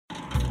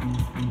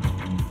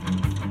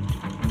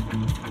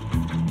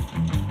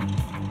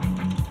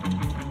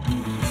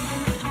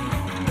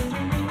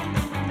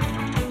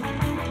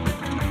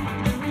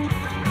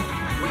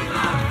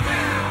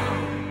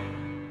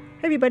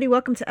everybody.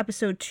 Welcome to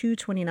episode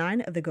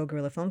 229 of the Go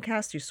Gorilla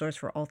Filmcast, your source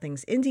for all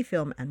things indie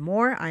film and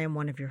more. I am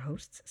one of your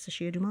hosts,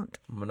 Sashia Dumont.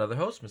 I'm another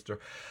host, Mr.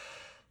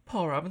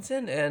 Paul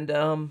Robinson, and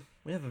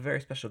we have a very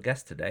special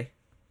guest today.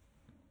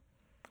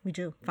 We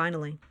do,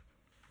 finally.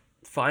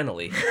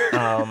 Finally.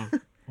 Why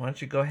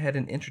don't you go ahead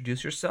and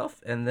introduce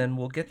yourself, and then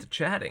we'll get to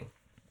chatting.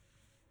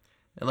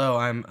 Hello,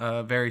 I'm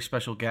a very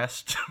special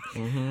guest.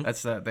 Mm-hmm.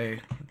 That's that they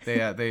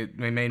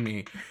made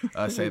me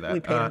say that. We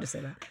paid him to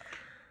say that.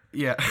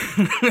 Yeah.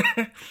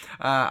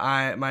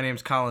 My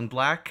name's Colin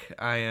Black.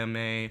 I am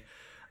a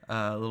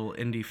little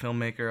indie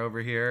filmmaker over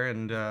here,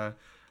 and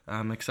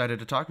I'm excited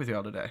to talk with you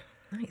all today.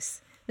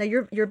 Nice. Now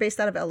you're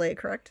based out of LA,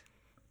 correct?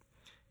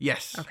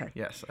 Yes. Okay.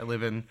 Yes, I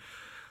live in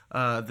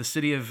the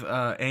city of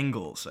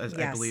Angles, as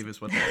I believe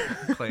is what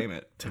they claim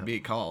it to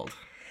be called.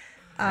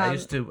 I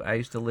used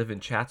to live in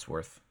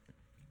Chatsworth,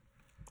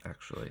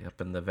 actually, up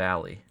in the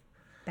valley.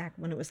 Back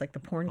when it was like the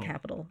porn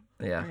capital.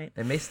 Yeah, right?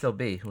 It may still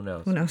be. Who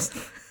knows? Who knows?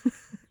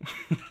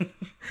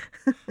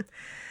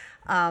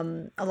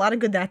 A lot of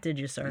good that did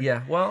you, sir.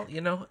 Yeah. Well,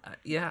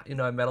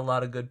 I met a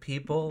lot of good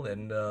people,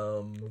 and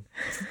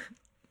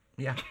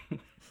yeah,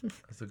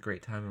 it's a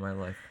great time in my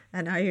life.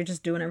 And now you're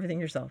just doing everything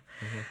yourself.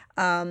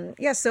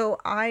 Mm-hmm. So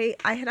I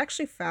had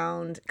actually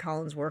found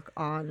Colin's work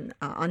on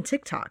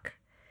TikTok,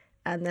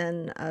 and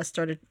then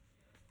started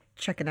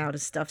checking out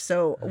his stuff.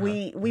 So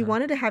we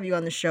wanted to have you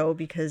on the show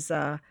because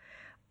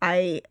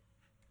I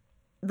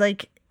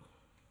like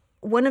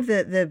one of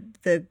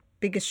the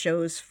biggest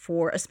shows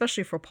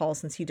especially for Paul,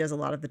 since he does a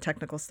lot of the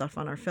technical stuff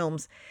on our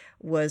films,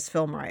 was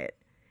Film Riot.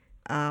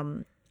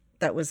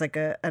 That was like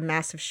a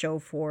massive show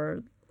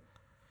for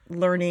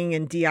learning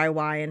and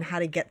DIY and how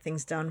to get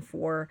things done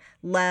for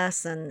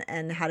less,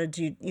 and how to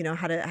do,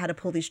 how to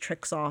pull these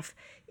tricks off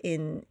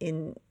in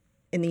the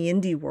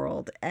indie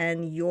world.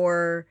 And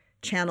your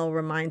channel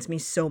reminds me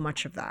so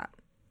much of that.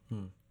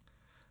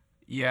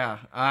 Yeah.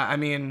 I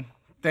mean,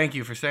 thank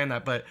you for saying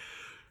that, but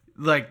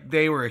like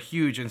they were a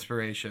huge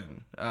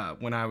inspiration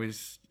when I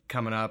was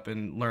coming up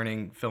and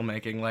learning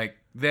filmmaking. Like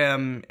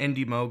them,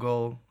 Indie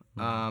Mogul,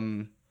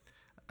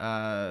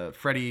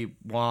 Freddie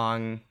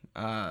Wong,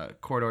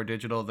 Corridor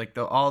Digital, like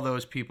all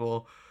those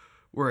people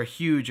were a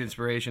huge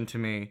inspiration to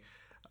me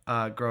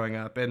growing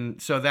up.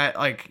 And so that,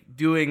 like,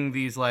 doing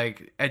these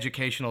like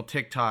educational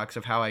TikToks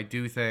of how I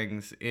do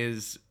things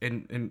is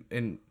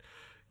in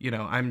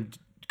I'm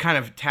kind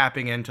of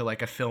tapping into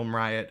like a Film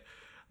Riot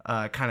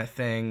kind of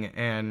thing,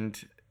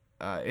 and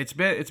it's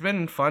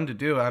been fun to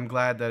do. I'm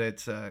glad that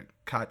it's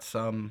caught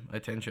some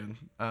attention.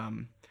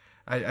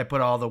 I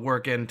put all the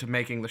work into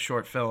making the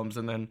short films,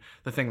 and then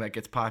the thing that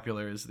gets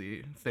popular is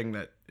the thing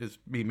that is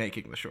me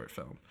making the short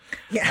film.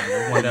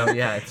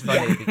 Yeah. It's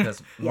funny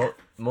because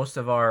most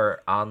of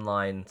our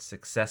online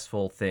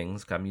successful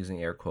things, I'm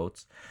using air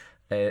quotes,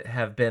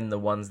 have been the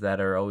ones that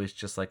are always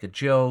just like a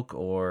joke,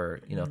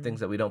 or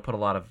things that we don't put a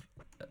lot of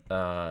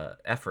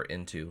effort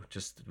into.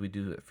 Just we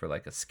do it for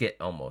like a skit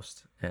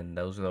almost, and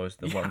those are always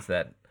the ones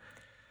that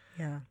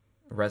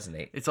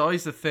resonate. It's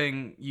always the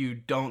thing you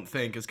don't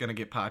think is going to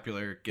get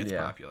popular gets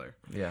popular.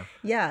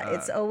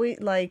 It's always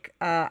like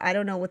I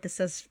don't know what this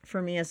says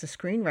for me as a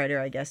screenwriter,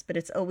 I guess, but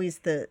it's always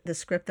the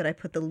script that I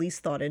put the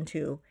least thought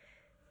into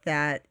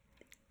that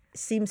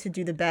seems to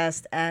do the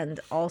best. And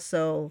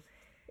also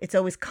it's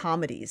always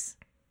comedies.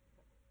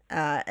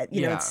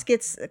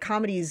 Skits,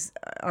 comedies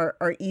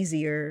are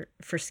easier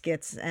for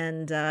skits,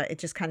 and it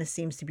just kind of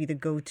seems to be the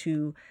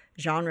go-to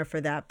genre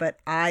for that. But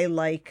I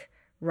like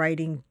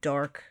writing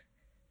dark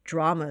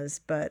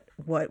dramas, but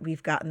what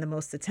we've gotten the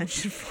most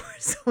attention for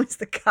is always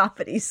the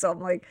comedy. So I'm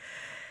like,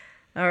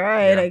 all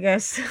right, I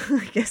guess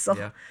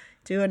I'll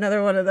do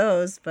another one of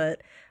those.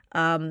 But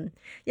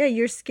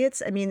your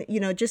skits, I mean,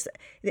 just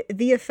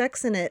the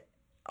effects in it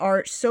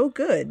are so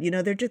good.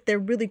 They're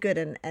really good,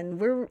 and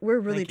we're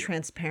really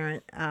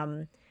transparent.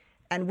 And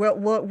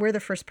we're the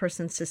first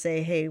persons to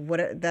say, hey,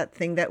 that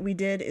thing that we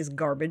did is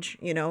garbage,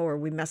 or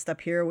we messed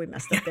up here, we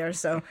messed up there.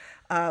 So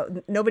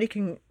nobody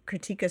can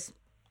critique us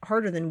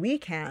harder than we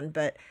can.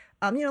 But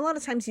a lot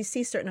of times you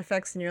see certain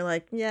effects and you're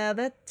like, yeah,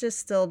 that just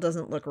still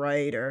doesn't look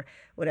right or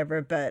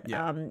whatever. But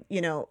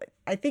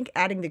I think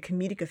adding the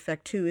comedic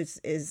effect too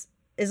is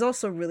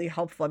also really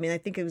helpful. I mean, I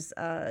think it was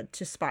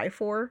To Spy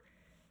For.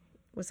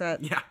 Was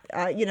that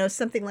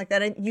something like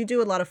that? And you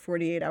do a lot of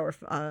 48-hour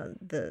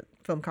the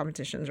film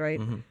competitions, right?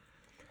 Mm-hmm.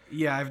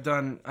 Yeah, I've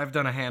done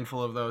a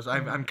handful of those.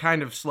 I'm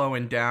kind of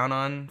slowing down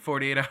on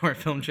 48-hour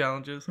film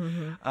challenges.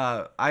 Mm-hmm.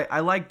 I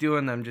like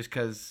doing them just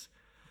because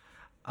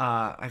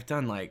I've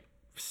done like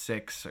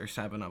 6 or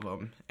 7 of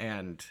them,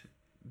 and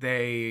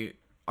they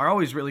are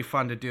always really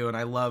fun to do, and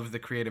I love the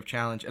creative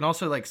challenge. And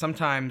also, like,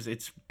 sometimes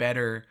it's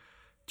better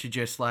to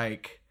just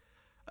like,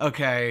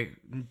 okay,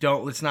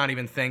 let's not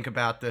even think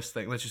about this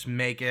thing. Let's just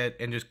make it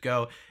and just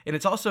go. And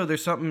it's also,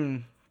 there's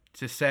something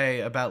to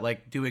say about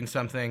like doing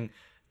something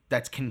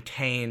that's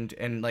contained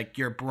and like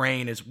your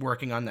brain is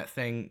working on that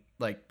thing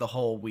like the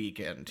whole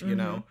weekend, you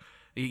know?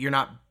 You're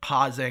not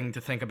pausing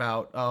to think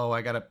about, oh,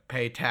 I got to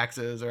pay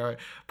taxes, or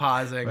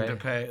pausing to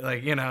pay,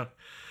 like,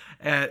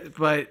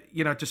 But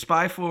to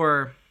Spy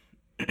 4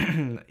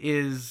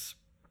 is,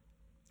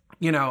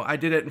 I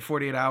did it in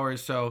 48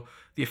 hours, so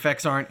the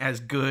effects aren't as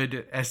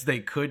good as they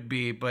could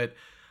be, but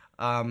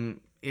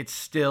it's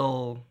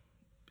still,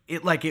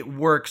 it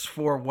works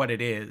for what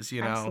it is,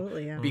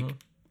 Absolutely, yeah.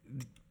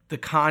 The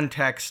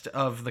context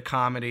of the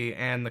comedy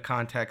and the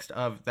context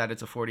of that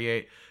it's a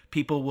 48,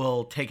 people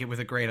will take it with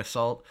a grain of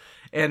salt.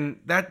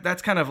 And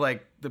that's kind of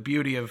like the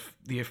beauty of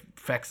the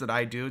effects that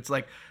I do. It's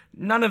like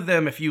none of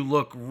them, if you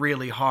look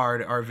really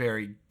hard, are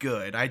very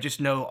good. I just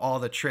know all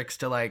the tricks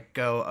to like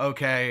go,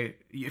 okay,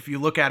 if you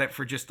look at it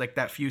for just like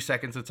that few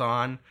seconds it's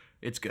on,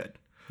 it's good.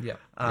 Yeah.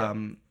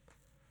 And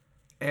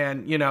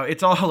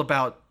it's all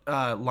about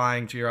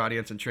lying to your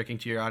audience and tricking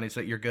to your audience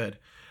that you're good.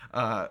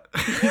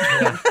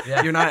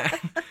 You're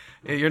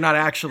not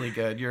actually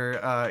good.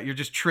 You're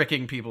just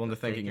tricking people into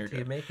thinking you're good.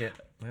 You make it.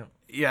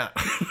 Yeah.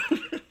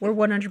 We're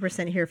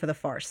 100% here for the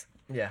farce.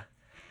 Yeah.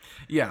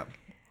 Yeah.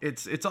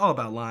 It's all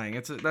about lying.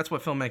 That's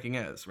what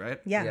filmmaking is, right?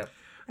 Yeah. Yep.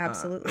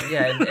 Absolutely.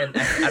 Yeah, and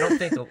I don't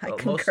think I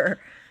concur.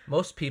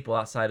 most people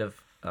outside of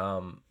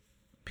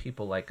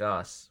people like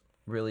us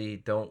really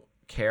don't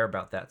care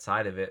about that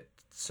side of it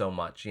so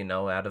much.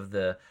 Out of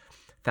the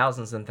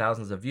thousands and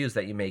thousands of views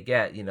that you may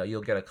get,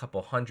 you'll get a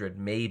couple hundred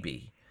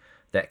maybe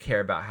that care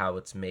about how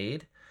it's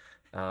made.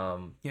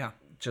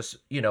 Just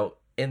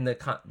in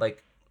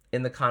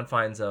the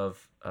confines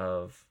of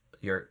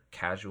your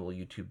casual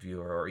YouTube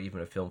viewer or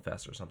even a film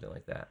fest or something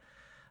like that.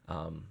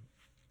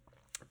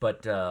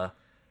 But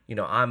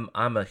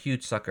I'm a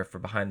huge sucker for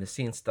behind the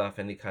scenes stuff,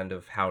 any kind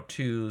of how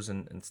to's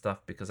and stuff,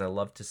 because I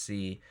love to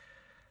see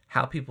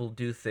how people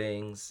do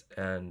things,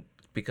 and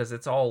because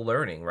it's all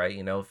learning, right?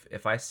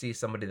 If I see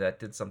somebody that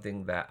did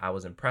something that I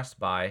was impressed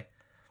by,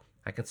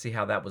 I can see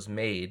how that was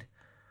made.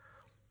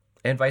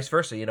 And vice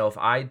versa, if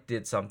I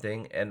did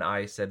something and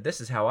I said,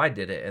 this is how I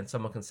did it, and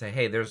someone can say,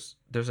 hey, there's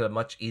a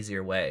much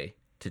easier way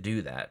to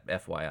do that,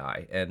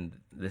 FYI, and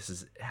this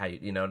is how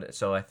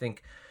so I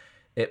think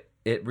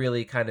it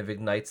really kind of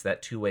ignites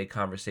that two-way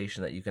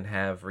conversation that you can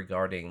have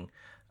regarding,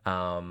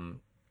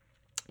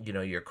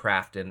 your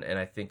craft, and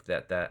I think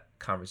that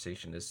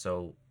conversation is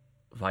so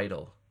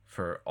vital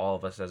for all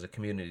of us as a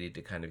community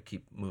to kind of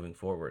keep moving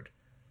forward.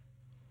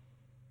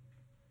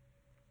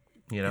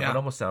 It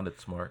almost sounded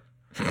smart.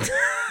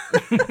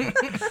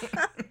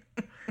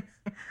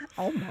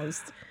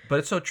 Almost. But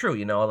it's so true,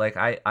 like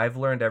I've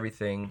learned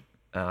everything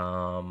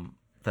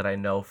that I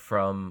know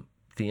from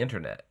the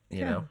internet,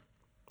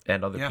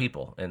 and other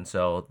people. And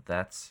so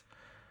that's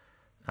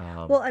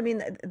well, I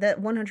mean,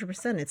 that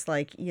 100%, it's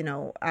like,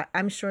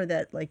 I'm sure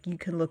that like you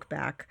can look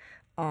back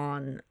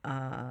on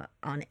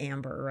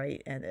Amber,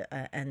 right?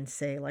 And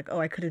say like, oh,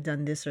 I could have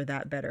done this or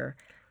that better.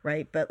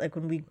 Right. But like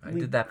when we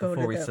did that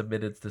before we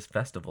submitted this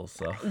festival.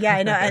 So yeah,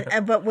 I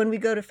know. But when we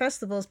go to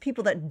festivals,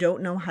 people that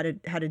don't know how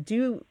to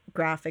do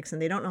graphics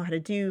and they don't know how to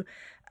do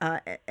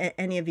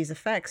any of these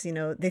effects,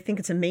 they think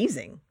it's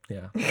amazing.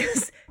 Yeah.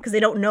 Because they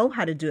don't know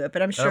how to do it.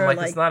 But I'm sure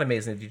like it's not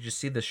amazing. Did you just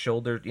see the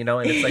shoulder, and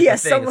it's like yeah,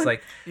 the thing. It's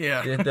like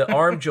the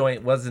arm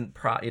joint wasn't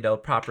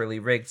properly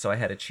rigged, so I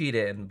had to cheat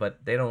it.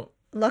 But they don't.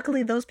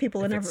 Luckily, those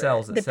people are never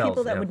the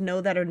people that would know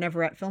that are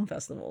never at film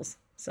festivals.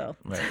 So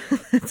right.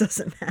 It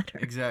doesn't matter.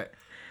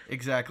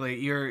 Exactly.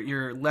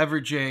 You're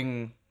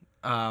leveraging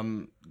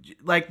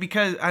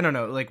because I don't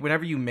know, like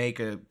whenever you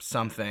make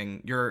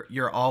something,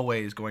 you're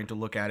always going to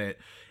look at it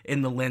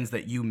in the lens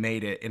that you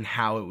made it and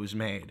how it was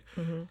made.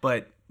 Mm-hmm.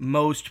 But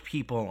most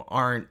people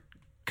aren't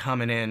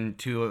coming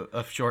into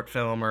a short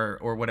film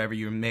or whatever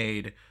you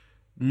made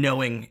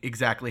knowing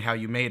exactly how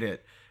you made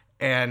it.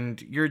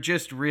 And you're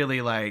just really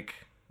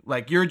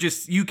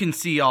you can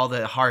see all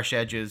the harsh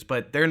edges,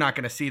 but they're not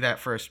going to see that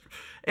first.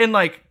 And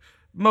like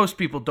most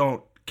people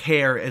don't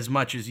care as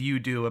much as you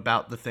do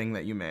about the thing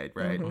that you made,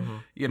 right? Mm-hmm.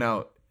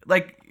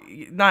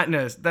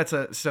 That's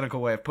a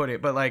cynical way of putting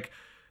it, but like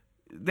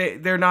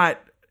they're not,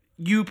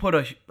 you put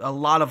a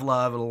lot of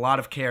love and a lot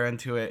of care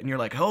into it, and you're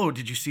like, oh,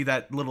 did you see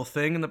that little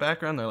thing in the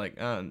background? They're like,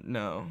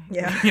 no.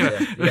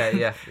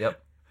 Yeah.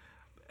 Yep.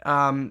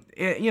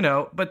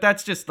 But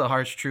that's just the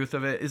harsh truth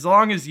of it. As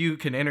long as you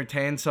can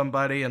entertain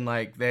somebody and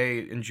like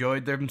they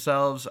enjoyed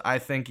themselves, I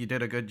think you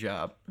did a good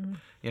job.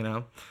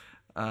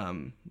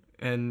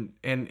 And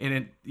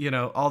it,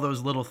 all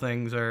those little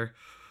things are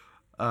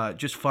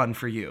just fun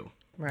for you,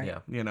 right?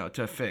 Yeah.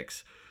 To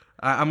fix.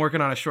 I'm working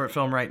on a short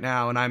film right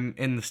now, and I'm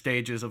in the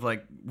stages of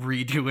like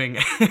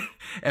redoing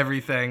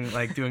everything,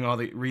 like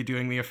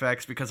redoing the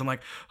effects, because I'm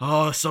like,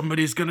 oh,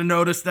 somebody's gonna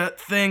notice that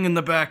thing in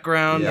the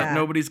background that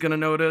nobody's gonna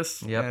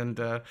notice. Yep. And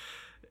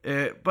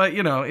but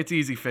it's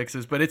easy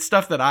fixes, but it's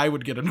stuff that I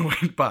would get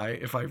annoyed by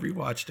if I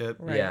rewatched it.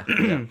 Right. Yeah.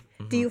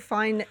 Mm-hmm. Do you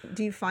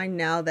find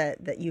now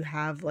that you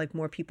have like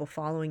more people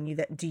following you,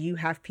 do you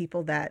have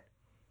people that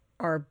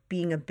are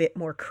being a bit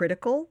more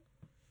critical?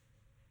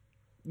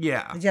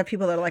 Yeah. Did you have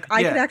people that are like,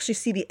 I could actually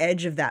see the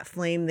edge of that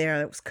flame there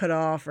that was cut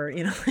off, or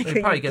like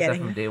you probably get that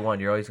from day one.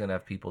 You're always gonna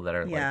have people that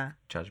are like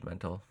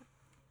judgmental.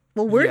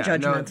 Well, we're Yeah,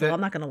 no, judgmental.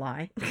 I'm not gonna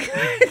lie.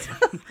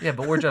 Yeah,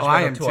 but we're Oh,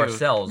 I am judgmental to too.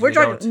 ourselves. We're We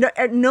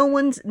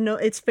don't. no.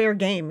 It's fair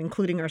game,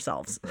 including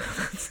ourselves.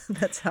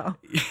 That's how.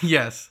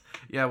 Yes.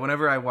 Yeah,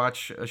 whenever I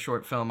watch a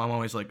short film, I'm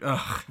always like,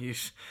 ugh,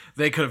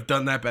 they could have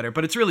done that better.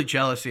 But it's really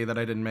jealousy that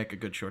I didn't make a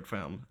good short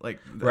film. Like,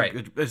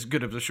 Right. as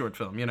good as a short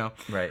film, you know?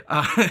 Right.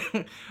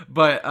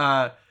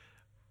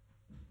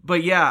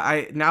 But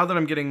yeah, now that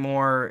I'm getting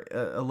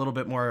a little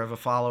bit more of a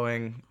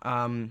following,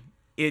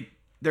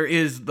 there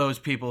is those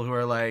people who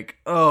are like,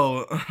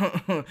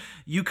 oh,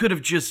 you could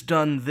have just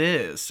done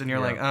this, and you're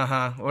like,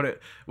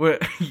 what?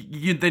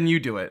 Then you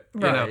do it,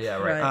 you know? Yeah.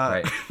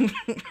 Right.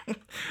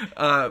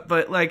 Right.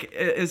 But like,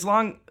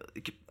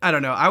 I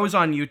don't know. I was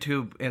on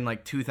YouTube in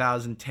like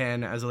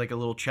 2010 as like a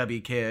little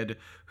chubby kid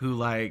who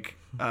like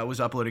was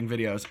uploading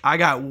videos. I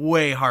got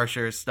way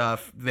harsher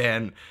stuff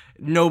then.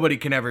 Nobody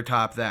can ever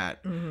top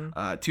that.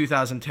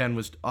 2010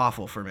 was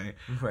awful for me.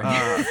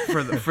 Right.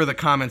 For the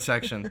comment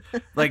section.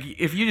 Like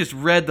if you just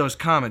read those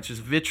comments,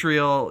 just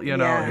vitriol, you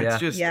know, Yeah. it's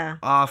just Yeah.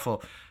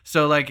 awful.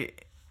 So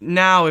like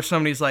now if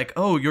somebody's like,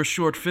 "Oh, your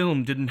short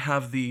film didn't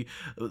have the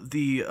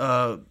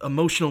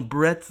emotional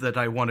breadth that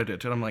I wanted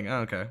it," and I'm like,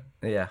 "Oh, okay."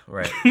 Yeah.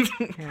 Right.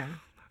 Yeah.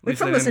 We least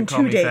they filmed this in didn't call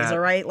 2 me days, fat. all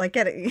right? Like,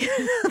 get it.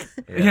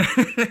 Yeah.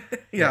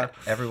 Yeah.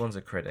 Everyone's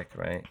a critic,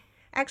 right?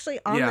 Actually,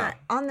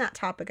 on that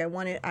topic, I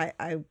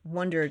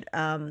wondered.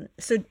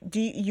 So, do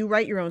you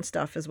write your own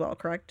stuff as well?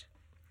 Correct.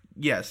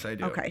 Yes, I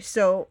do. Okay,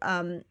 so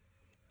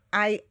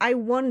I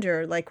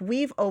wonder, like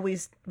we've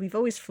always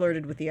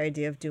flirted with the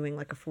idea of doing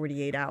like a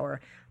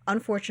 48-hour.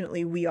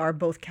 Unfortunately, we are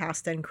both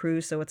cast and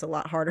crew, so it's a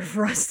lot harder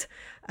for us.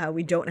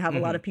 We don't have a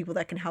lot of people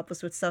that can help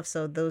us with stuff,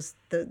 so those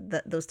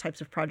types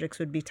of projects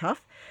would be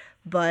tough.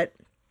 But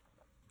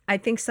I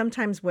think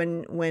sometimes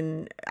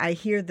when I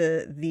hear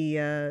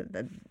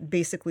the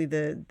basically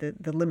the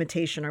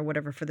limitation or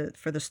whatever for the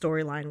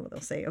storyline, where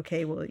they'll say,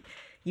 okay, well,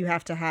 you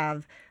have to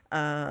have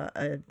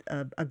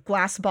a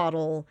glass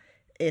bottle.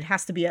 It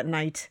has to be at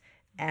night,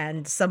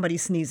 and somebody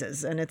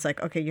sneezes, and it's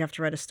like, okay, you have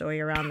to write a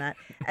story around that.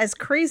 As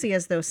crazy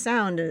as those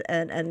sound,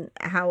 and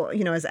how,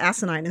 you know, as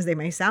asinine as they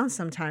may sound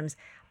sometimes,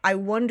 I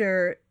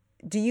wonder,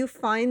 do you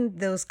find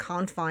those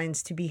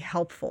confines to be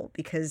helpful?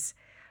 Because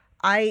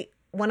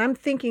when I'm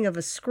thinking of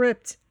a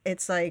script,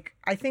 it's like,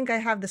 I think I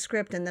have the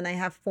script and then I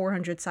have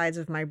 400 sides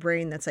of my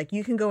brain that's like,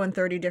 you can go in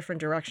 30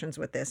 different directions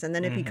with this. And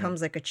then it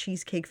becomes like a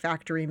Cheesecake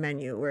Factory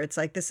menu where it's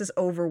like, this is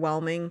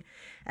overwhelming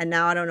and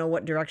now I don't know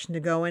what direction to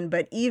go in.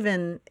 But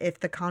even if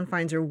the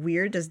confines are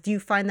weird, do you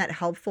find that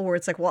helpful where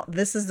it's like, well,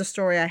 this is the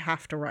story I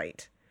have to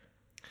write?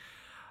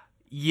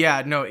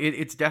 Yeah, no,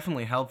 it's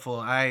definitely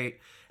helpful.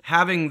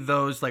 Having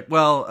those like,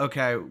 well,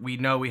 okay, we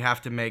know we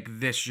have to make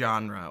this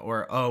genre,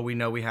 or, oh, we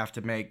know we have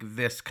to make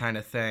this kind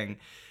of thing.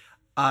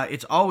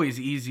 It's always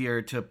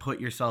easier to put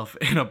yourself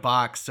in a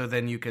box so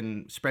then you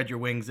can spread your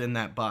wings in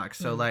that box.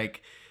 So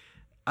like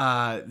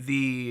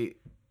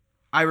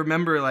I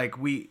remember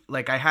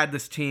I had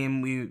this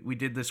team, we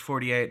did this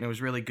 48 and it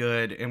was really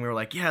good, and we were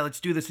like, yeah, let's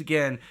do this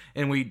again.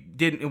 And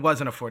it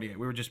wasn't a 48.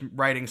 We were just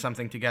writing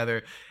something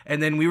together.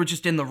 And then we were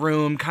just in the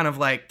room kind of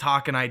like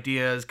talking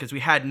ideas because we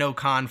had no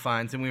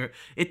confines, and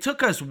it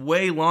took us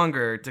way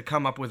longer to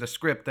come up with a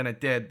script than it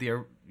did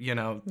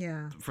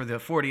for the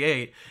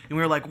 48. And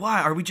we were like,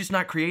 why? Are we just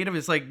not creative?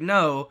 It's like,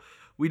 no,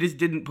 we just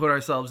didn't put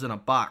ourselves in a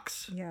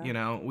box. Yeah. You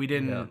know, we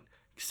didn't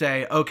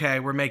say, okay,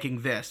 we're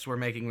making this, we're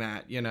making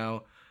that, you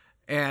know.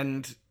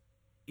 And,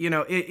 you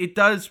know, it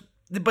does,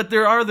 but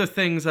there are the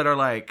things that are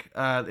like,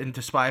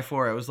 into Spy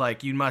 4, it was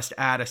like, you must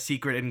add a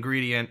secret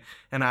ingredient.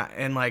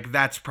 And like,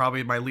 that's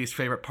probably my least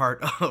favorite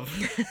part of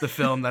the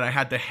film, that I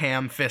had to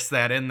ham fist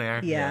that in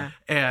there. Yeah.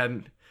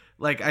 And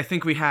like, I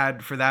think we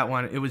had for that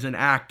one, it was an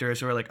actor.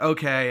 So we're like,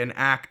 okay, an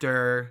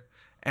actor.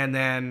 And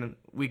then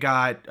we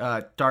got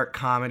dark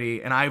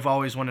comedy. And I've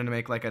always wanted to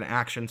make like an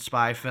action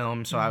spy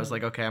film. So I was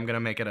like, okay, I'm going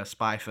to make it a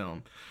spy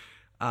film.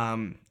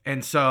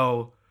 And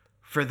so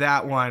for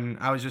that one,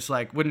 I was just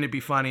like, wouldn't it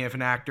be funny if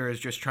an actor is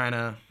just trying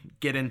to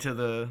get into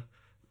the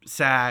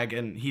SAG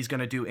and he's going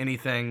to do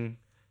anything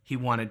he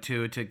wanted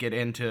to get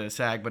into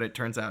SAG, but it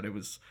turns out it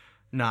was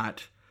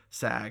not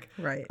SAG.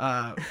 Right.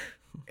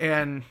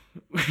 And,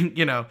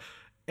 you know,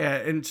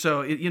 and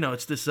so,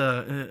 it's this,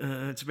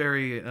 it's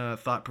very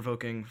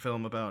thought-provoking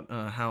film about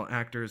how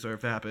actors are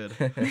vapid.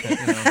 You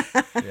know?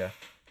 Yeah.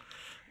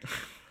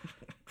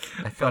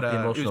 I felt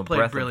the emotional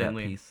breath of that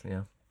piece.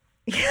 Yeah.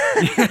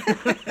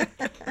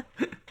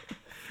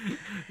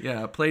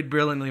 Yeah, played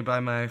brilliantly by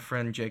my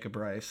friend Jacob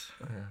Rice.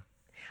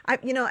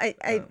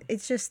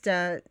 It's just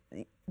the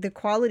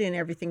quality and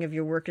everything of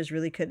your work is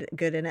really good.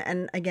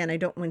 And again, I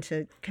don't want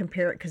to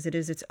compare it because it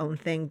is its own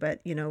thing, but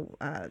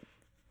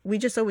we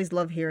just always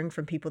love hearing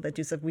from people that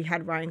do stuff. We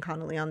had Ryan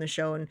Connolly on the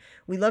show, and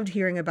we loved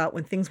hearing about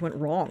when things went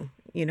wrong,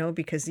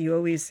 because you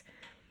always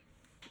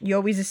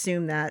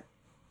assume that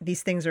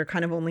these things are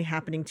kind of only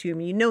happening to you. I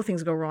mean,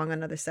 things go wrong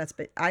on other sets,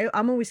 but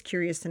I'm always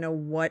curious to know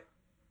what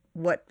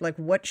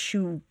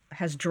shoe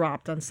has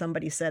dropped on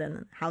somebody's set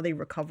and how they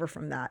recover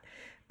from that.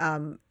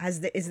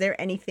 Is there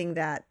anything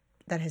that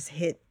has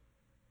hit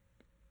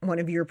one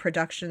of your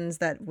productions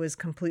that was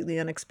completely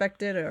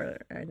unexpected,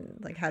 or and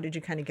like how did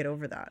you kind of get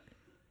over that?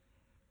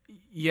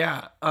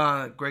 Yeah,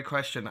 great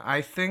question.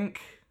 I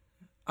think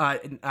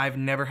I've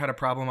never had a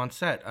problem on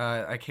set.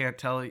 I can't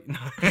tell you.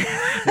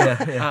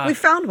 We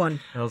found one.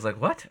 I was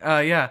like, what?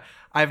 Yeah,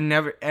 I've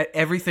never.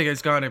 Everything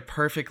has gone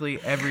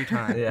perfectly every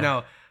time. Yeah.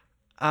 No,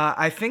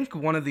 I think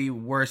one of the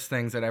worst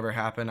things that ever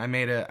happened. I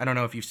don't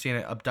know if you've seen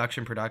it,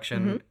 Abduction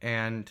Production,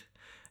 and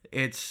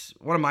it's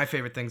one of my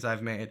favorite things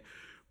I've made.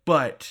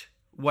 But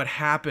what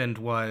happened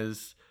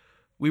was,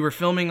 we were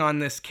filming on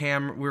this we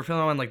were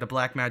filming on like the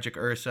Blackmagic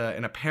Ursa,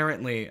 and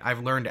apparently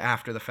I've learned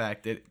after the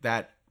fact that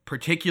that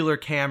particular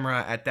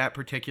camera at that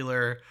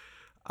particular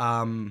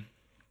rental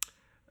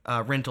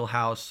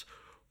house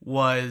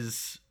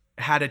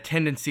had a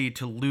tendency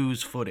to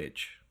lose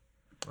footage.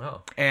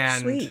 Oh,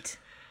 And Sweet.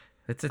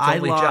 it's its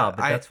only job,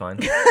 but that's fine.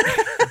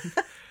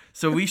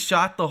 so we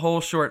shot the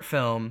whole short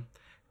film,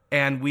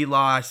 and we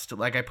lost,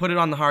 like, I put it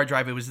on the hard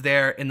drive, it was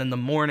there, and then the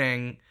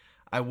morning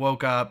I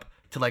woke up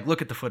to like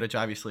look at the footage,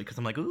 obviously, because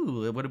I'm like,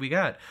 ooh, what do we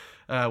got?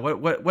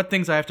 What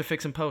things I have to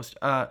fix in post?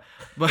 But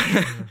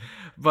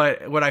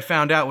what I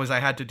found out was I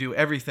had to do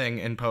everything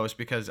in post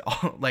because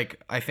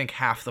I think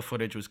half the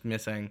footage was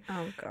missing.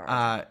 Oh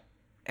god.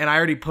 And I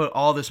already put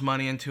all this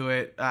money into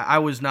it. I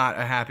was not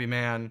a happy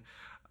man.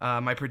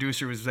 My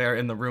producer was there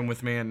in the room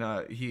with me,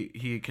 and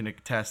he can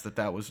attest that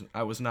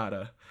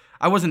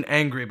I wasn't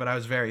angry, but I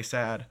was very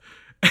sad.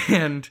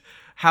 And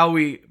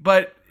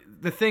but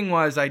the thing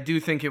was, I do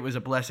think it was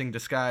a blessing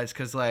disguised,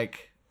 because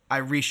like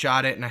I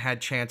reshot it and I had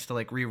chance to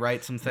like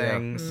rewrite some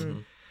things. Yeah. Mm-hmm.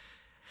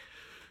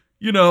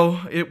 You know,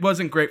 it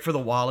wasn't great for the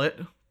wallet,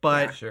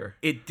 but Yeah, sure.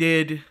 It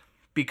did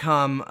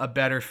become a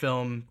better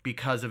film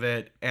because of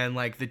it. And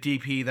like the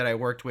DP that I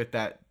worked with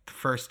that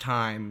first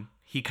time,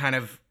 he kind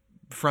of,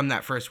 from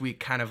that first week,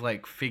 kind of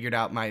like figured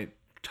out my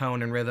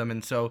tone and rhythm,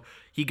 and so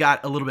he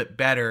got a little bit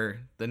better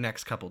the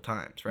next couple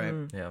times, right?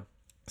 Yeah.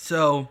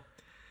 So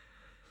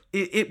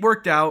it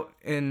worked out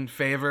in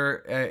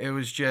favor. It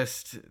was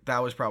just,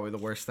 that was probably the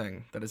worst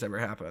thing that has ever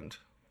happened.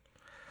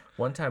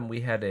 One time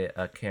we had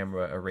a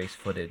camera erase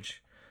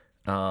footage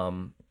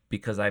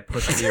because I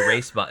pushed the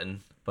erase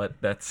button, but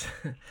that's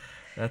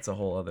a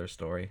whole other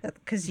story.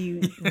 Because you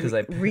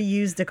I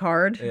reused a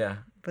card Yeah.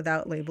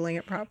 without labeling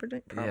it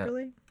properly.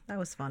 Yeah. That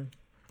was fun.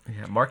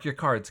 Yeah. Mark your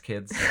cards,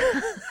 kids.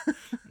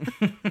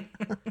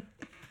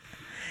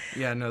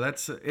 Yeah, no,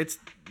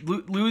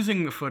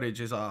 losing the footage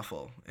is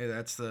awful.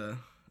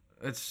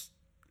 It's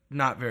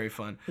not very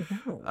fun.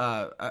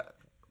 No.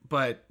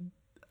 But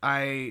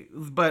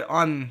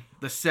on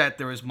the set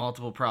there was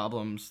multiple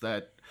problems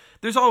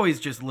there's always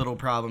just little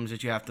problems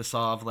that you have to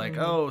solve, like,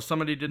 oh,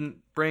 somebody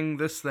didn't bring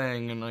this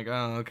thing, and like,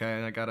 oh,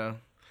 okay,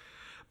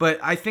 but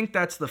I think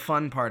that's the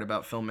fun part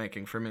about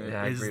filmmaking for me,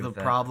 Yeah, I is agree the with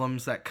that.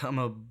 problems that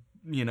come,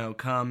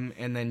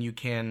 and then you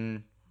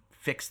can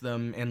fix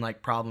them and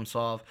like problem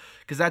solve,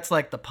 because that's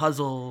like the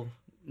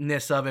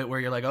puzzle-ness of it, where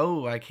you're like,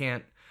 oh, I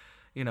can't,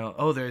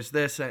 oh, there's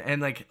this,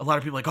 and like a lot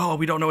of people are like, oh,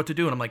 we don't know what to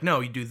do, and I'm like,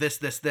 no, you do this,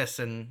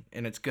 and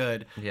it's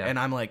good. Yeah. And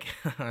I'm like,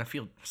 I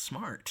feel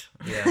smart.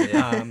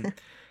 Yeah.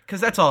 Because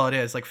that's all it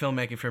is. Like,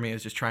 filmmaking for me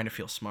is just trying to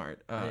feel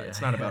smart.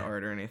 It's not about Yeah.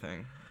 art or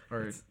anything,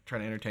 or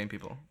trying to entertain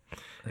people.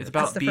 It's That's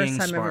about the being first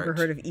time smart. I've ever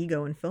heard of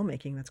ego in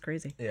filmmaking. That's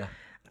crazy. Yeah.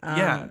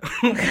 Yeah.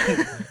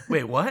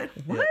 Wait, what?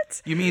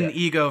 What? You mean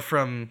Ego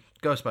from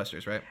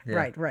Ghostbusters, right? Yeah.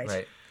 Right.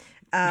 Right.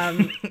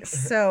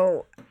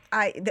 So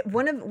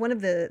one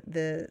of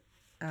the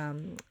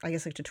I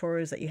guess like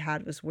tutorials that you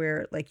had was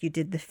where like you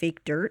did the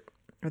fake dirt,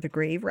 or the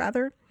grave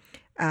rather.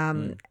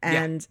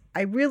 And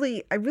I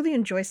really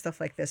enjoy stuff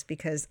like this,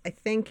 because I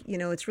think,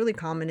 it's really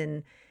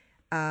common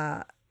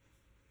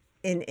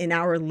in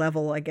our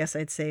level, I guess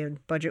I'd say,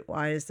 budget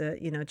wise,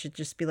 that, to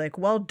just be like,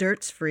 well,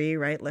 dirt's free,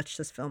 right? Let's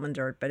just film in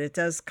dirt. But it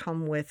does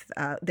come with,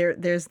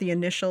 there's the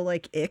initial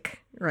like ick,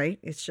 right?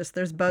 It's just,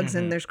 there's bugs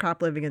and there's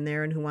crop living in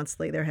there, and who wants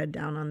to lay their head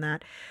down on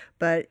that?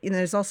 But,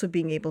 there's also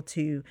being able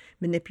to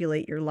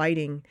manipulate your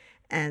lighting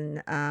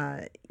and,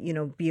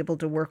 be able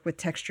to work with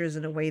textures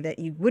in a way that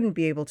you wouldn't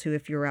be able to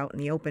if you're out in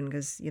the open,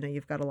 because,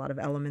 you've got a lot of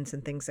elements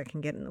and things that can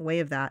get in the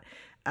way of that.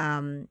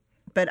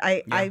 But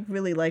I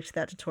really liked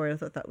that tutorial. I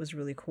thought that was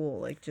really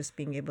cool. Like, just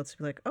being able to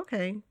be like,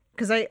 okay.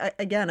 Because I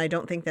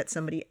don't think that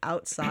somebody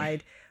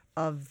outside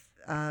of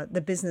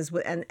the business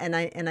would, and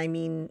I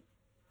mean,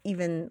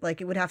 even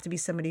like, it would have to be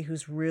somebody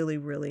who's really,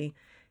 really,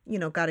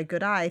 got a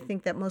good eye. I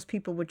think that most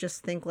people would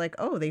just think like,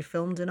 oh, they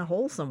filmed in a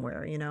hole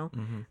somewhere,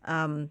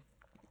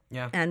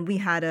 Yeah. And we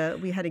had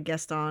a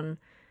guest on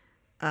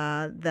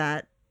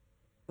that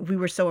we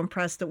were so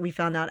impressed that we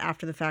found out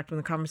after the fact, when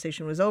the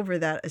conversation was over,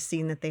 that a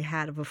scene that they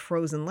had of a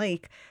frozen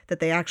lake, that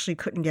they actually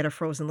couldn't get a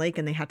frozen lake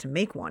and they had to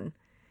make one.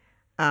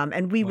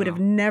 And we would have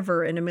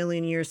never in a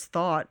million years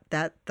thought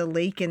that the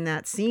lake in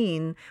that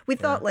scene, we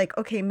thought like,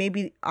 okay,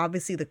 maybe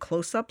obviously the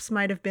close-ups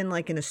might have been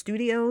like in a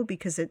studio,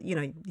 because it,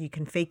 you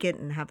can fake it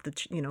and have the,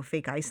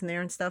 fake ice in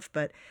there and stuff.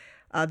 But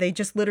they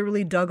just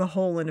literally dug a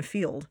hole in a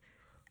field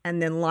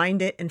and then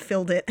lined it and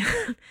filled it.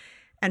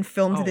 and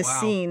filmed Oh, this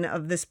wow. scene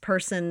of this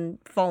person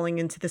falling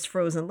into this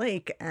frozen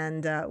lake,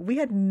 and we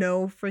had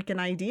no freaking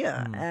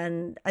idea.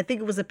 And I think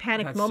it was a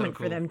panic That's so moment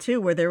for cool. them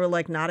too, where they were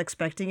like not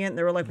expecting it, and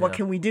they were like, "What Yeah.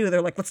 can we do?"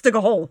 They're like, "Let's dig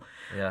a hole."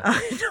 Yeah.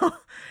 You know?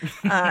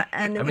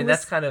 And I it mean, was,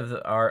 that's kind of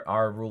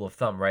our rule of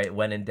thumb, right?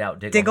 When in doubt,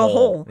 dig dig a a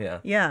hole. hole. Yeah.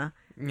 Yeah.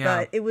 Yeah.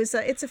 But it was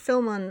it's a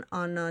film on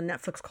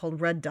Netflix called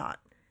Red Dot.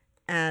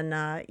 And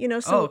you know,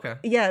 so Oh, okay.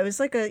 yeah, it was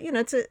like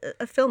it's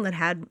a film that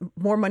had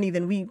more money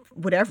than we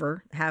would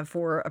ever have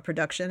for a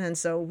production, and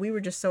so we were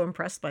just so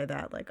impressed by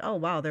that. Like, oh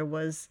wow, there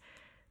was,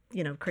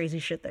 you know, crazy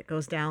shit that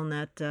goes down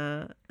that,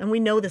 and we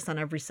know this on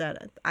every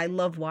set. I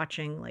love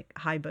watching like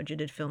high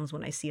budgeted films.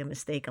 When I see a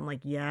mistake, I'm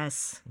like,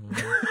 yes,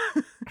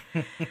 you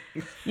But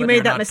made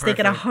they're that not mistake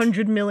at perfect.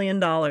 $100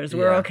 million. We're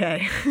Yeah.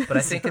 okay. But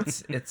I think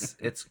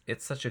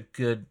it's such a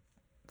good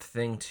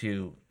thing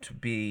to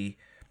be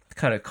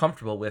kind of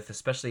comfortable with,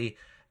 especially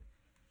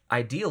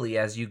ideally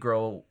as you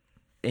grow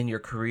in your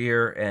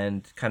career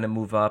and kind of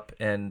move up,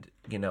 and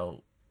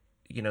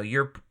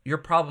you're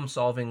problem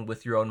solving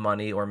with your own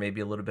money, or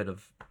maybe a little bit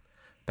of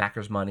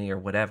backers money or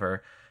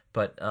whatever.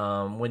 But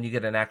when you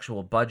get an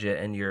actual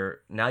budget and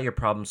you're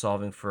problem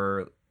solving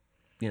for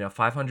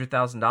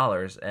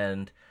 $500,000,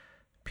 and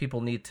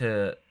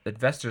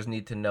investors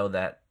need to know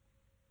that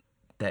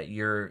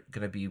you're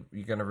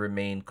gonna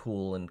remain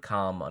cool and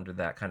calm under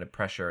that kind of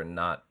pressure and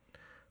not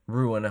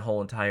ruin a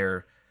whole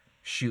entire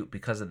shoot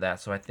because of that.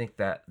 So I think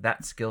that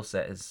skill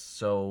set is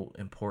so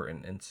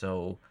important, and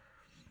so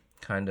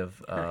kind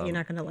of You're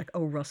not gonna like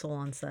Russell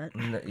on set.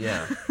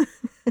 yeah.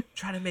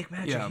 Trying to make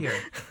magic Yeah. here.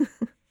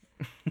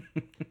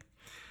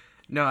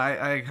 No,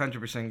 I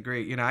 100%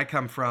 agree. You know, I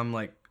come from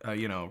like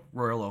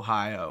rural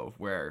Ohio,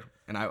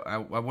 and I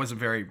wasn't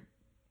very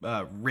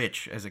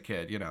rich as a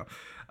kid.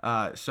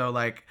 So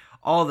like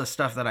all the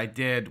stuff that I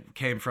did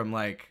came from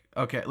like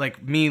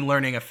me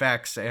learning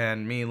effects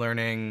and me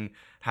learning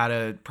how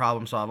to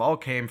problem solve all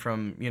came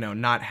from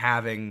not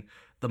having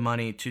the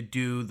money to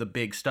do the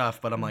big stuff.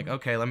 But I'm like,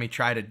 okay, let me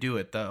try to do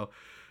it though,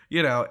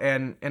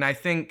 and I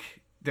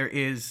think there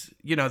is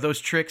those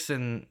tricks,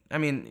 and I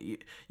mean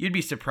you'd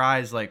be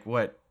surprised like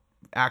what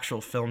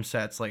actual film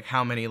sets, like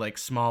how many like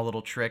small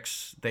little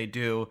tricks they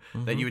do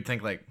that you would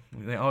think like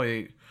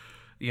they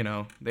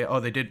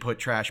did put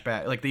trash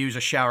back, like they use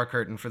a shower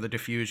curtain for the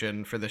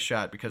diffusion for the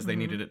shot because they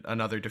needed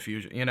another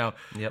diffusion.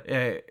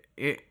 Yep.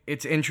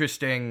 It's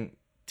interesting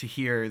to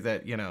hear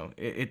that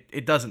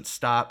it doesn't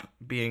stop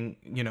being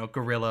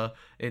guerrilla.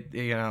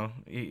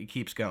 It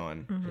keeps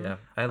going. Yeah.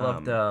 I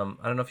loved I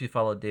don't know if you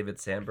follow David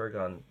Sandberg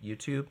on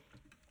YouTube.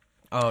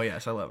 Oh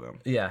yes, I love him.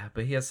 Yeah,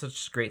 but he has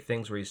such great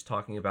things where he's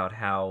talking about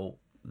how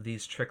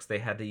these tricks they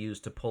had to use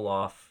to pull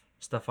off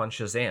stuff on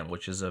Shazam,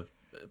 which is a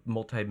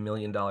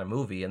multi-million-dollar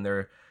movie, and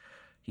they're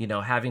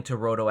having to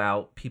roto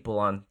out people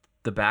on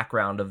the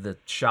background of the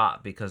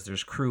shot because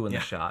there's crew in the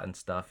shot and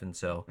stuff. And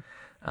so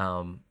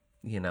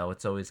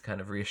it's always kind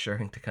of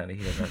reassuring to kind of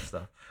hear that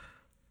stuff.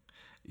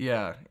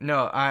 Yeah,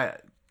 no,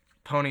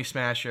 Pony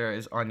Smasher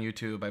is on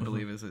YouTube, I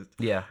believe is it.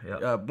 Yeah.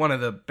 One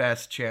of the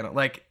best channel.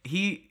 Like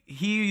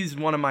he's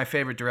one of my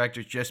favorite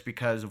directors just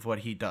because of what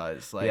he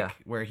does. Like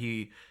where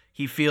he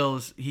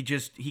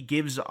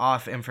gives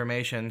off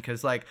information,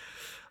 because like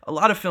a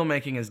lot of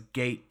filmmaking is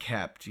gate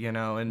kept,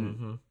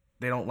 and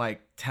they don't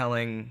like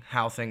telling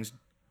how things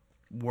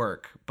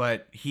work.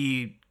 But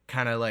he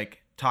kind of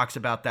like talks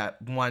about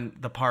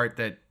the part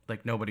that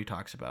like nobody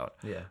talks about.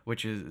 Yeah.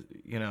 Which is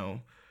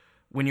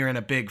when you're in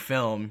a big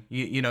film,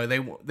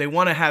 they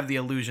want to have the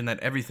illusion that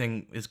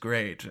everything is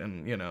great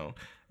and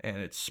and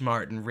it's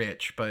smart and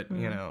rich, but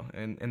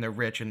and they're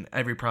rich and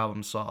every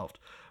problem's solved.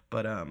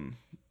 But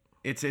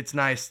it's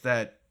nice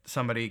that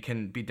somebody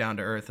can be down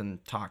to earth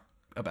and talk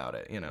about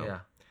it.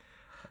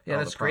 Yeah, all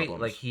that's the great.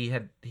 problems. Like he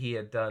had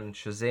done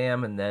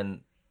Shazam, and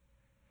then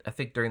I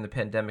think during the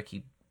pandemic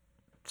he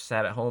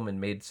sat at home and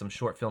made some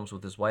short films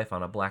with his wife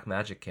on a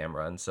Blackmagic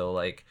camera, and so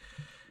like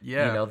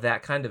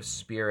that kind of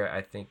spirit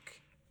I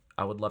think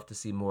I would love to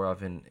see more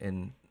of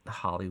in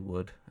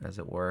Hollywood, as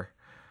it were.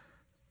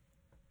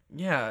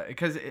 Yeah,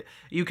 because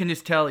you can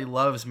just tell he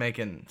loves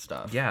making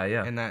stuff. Yeah.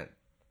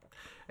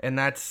 And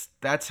that's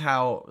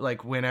how,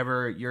 like,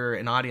 whenever you're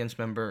an audience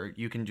member,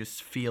 you can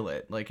just feel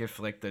it. Like if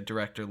like the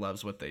director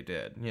loves what they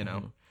did,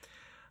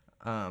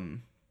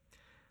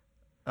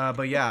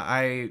 But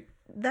yeah,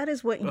 that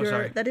is what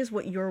sorry. that is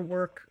what your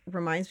work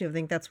reminds me of. I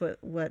think that's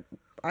what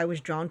I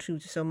was drawn to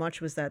so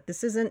much, was that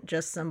this isn't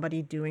just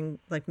somebody doing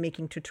like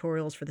making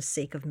tutorials for the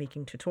sake of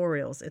making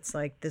tutorials. It's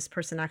like this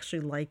person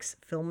actually likes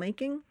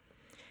filmmaking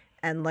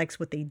and likes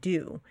what they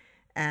do.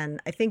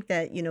 And I think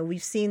that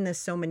we've seen this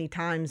so many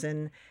times,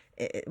 and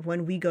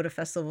when we go to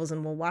festivals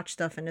and we'll watch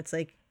stuff, and it's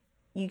like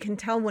you can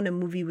tell when a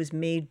movie was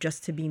made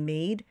just to be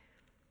made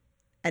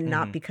and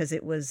not because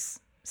it was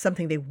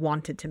something they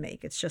wanted to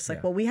make. It's just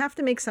like, well, we have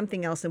to make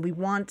something else, and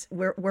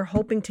we're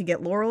hoping to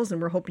get laurels,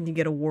 and we're hoping to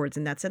get awards,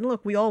 and that's it. And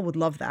look, we all would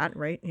love that,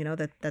 right?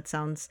 That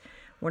sounds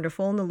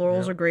wonderful, and the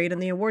laurels are great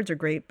and the awards are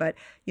great, but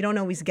you don't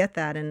always get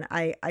that. And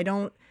I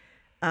don't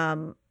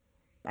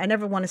I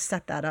never want to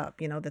set that up,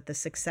 that the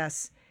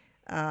success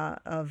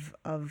of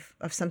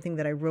something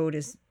that I wrote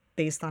is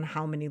based on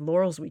how many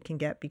laurels we can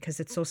get, because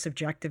it's so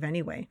subjective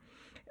anyway.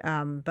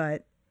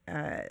 But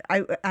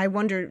I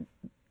wonder,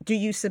 do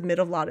you submit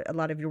a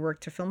lot of your work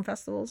to film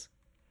festivals?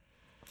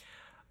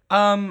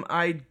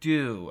 I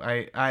do.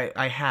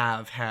 I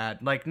have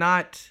had, like,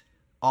 not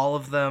all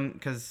of them,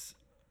 because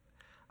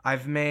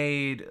I've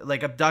made,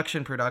 like,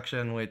 Abduction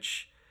Production,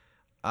 which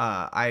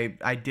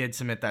I did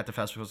submit that to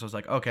festivals. So I was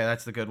like, okay,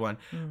 that's the good one.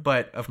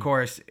 But of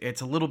course,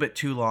 it's a little bit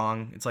too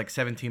long. It's like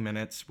 17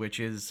 minutes, which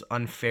is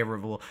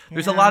unfavorable.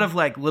 There's a lot of,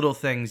 like, little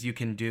things you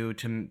can do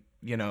to,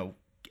 you know,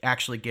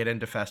 actually get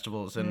into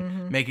festivals,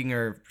 and making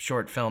your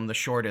short film the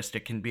shortest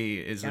it can be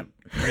is a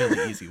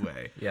really easy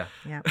way. Yeah.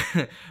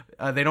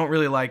 They don't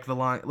really like the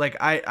long, like,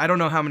 I don't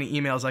know how many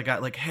emails I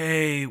got like,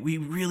 hey, we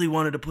really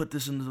wanted to put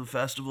this into the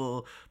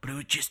festival, but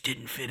it just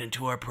didn't fit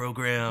into our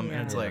program.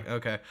 And it's like,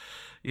 okay,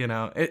 you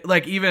know,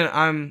 like,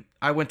 even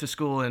I went to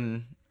school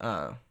in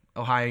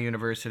Ohio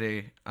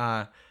University,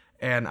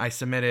 and I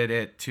submitted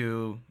it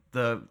to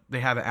they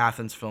have an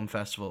Athens Film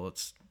Festival.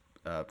 It's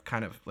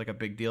kind of like a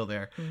big deal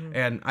there,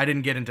 and I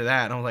didn't get into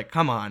that, and I was like,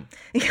 come on.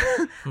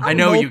 I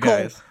know local. You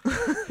guys.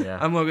 Yeah.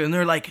 I'm local. And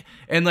they're like,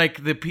 and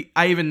like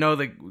I even know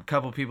the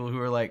couple people who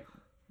are like,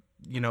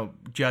 you know,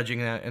 judging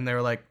that, and they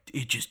were like,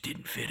 it just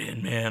didn't fit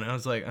in, man. I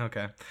was like,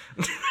 okay.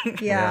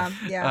 Yeah.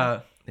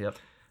 Yep.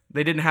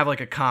 They didn't have like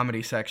a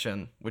comedy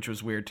section, which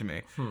was weird to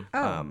me.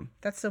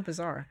 That's so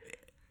bizarre.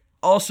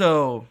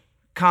 Also,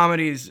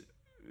 comedies,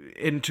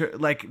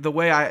 like, the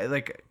way I,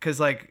 like, because,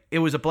 like, it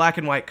was a black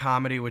and white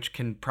comedy, which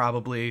can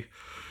probably,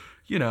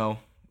 you know,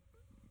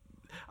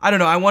 I don't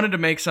know, I wanted to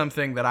make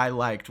something that I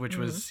liked, which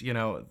was, you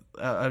know,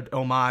 a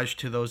homage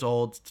to those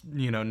old,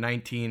 you know,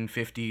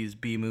 1950s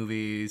B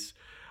movies,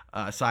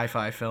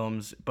 sci-fi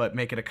films, but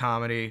make it a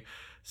comedy.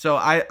 So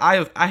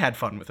I had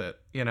fun with it,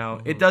 you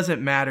know. It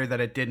doesn't matter that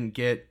it didn't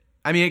get,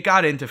 I mean, it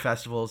got into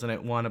festivals and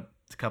it won a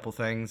couple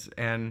things,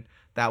 and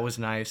that was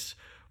nice,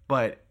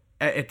 but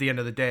at the end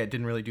of the day, it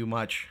didn't really do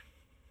much.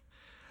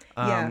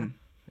 Yeah,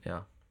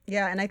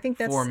 and I think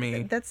For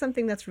me. that's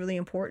something that's really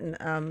important,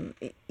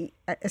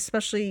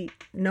 especially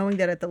knowing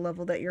that at the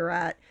level that you're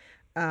at.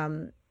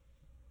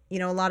 You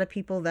know, a lot of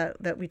people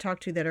that we talk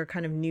to that are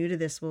kind of new to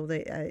this, well,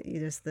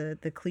 there's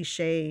the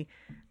cliche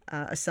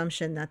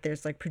assumption that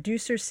there's, like,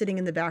 producers sitting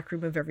in the back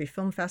room of every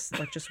film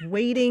festival, like, just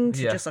waiting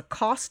to just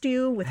accost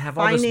you with I have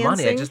financing. all this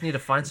money. I just need to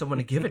find someone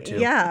to give it to.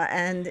 Yeah,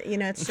 and, you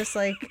know, it's just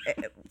like,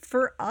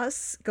 for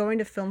us, going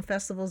to film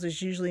festivals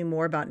is usually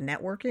more about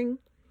networking.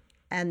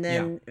 And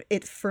then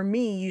for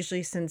me,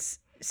 usually, since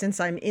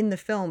I'm in the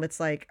film, it's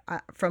like,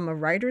 from a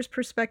writer's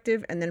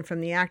perspective, and then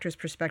from the actor's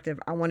perspective,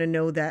 I want to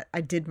know that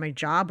I did my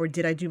job, or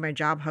did I do my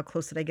job? How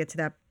close did I get to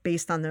that,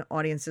 based on the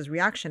audience's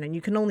reaction? And you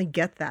can only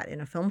get that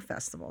in a film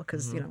festival,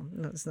 because, you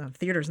know, the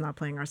theater's not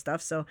playing our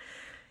stuff. So,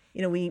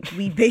 you know,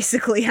 we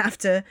basically have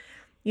to,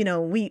 you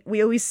know,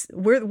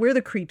 we're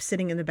the creeps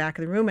sitting in the back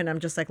of the room, and I'm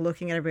just like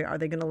looking at everybody. Are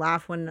they going to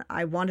laugh when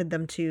I wanted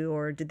them to,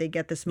 or did they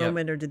get this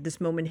moment, or did this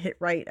moment hit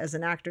right as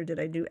an actor? Did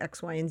I do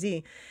X, Y, and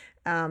Z?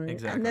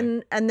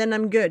 Exactly. And then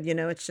I'm good. You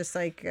know, it's just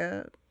like,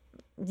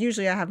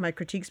 usually I have my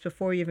critiques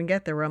before you even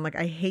get there, where I'm like,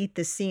 I hate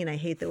this scene. I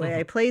hate the way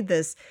I played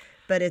this,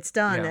 but it's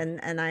done.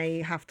 And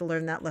I have to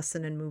learn that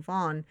lesson and move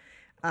on.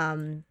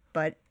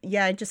 But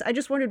yeah, I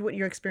just wondered what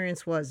your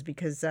experience was,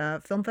 because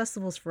film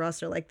festivals for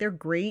us are like, they're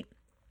great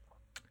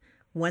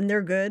when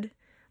they're good,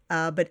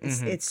 but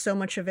it's so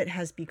much of it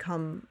has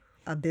become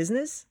a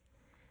business,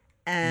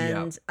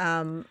 and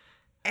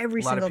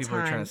every single time, a lot of people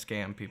are trying to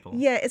scam people.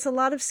 Yeah, it's a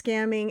lot of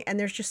scamming, and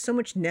there's just so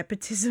much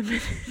nepotism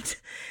in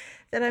it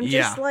that I'm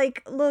just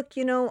like, look,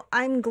 you know,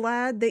 I'm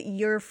glad that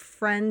your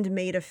friend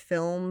made a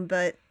film,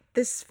 but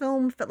this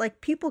film, like,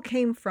 people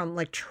came from,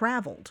 like,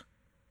 traveled,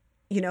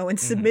 you know, and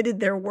submitted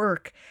their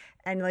work.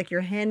 And, like, you're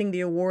handing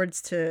the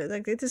awards to,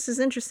 like, this is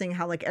interesting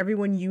how, like,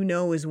 everyone you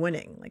know is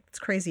winning. Like, it's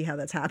crazy how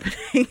that's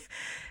happening.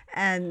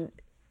 And,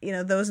 you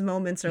know, those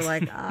moments are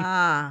like,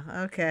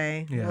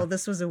 okay. Yeah. Well,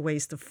 this was a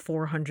waste of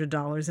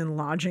 $400 in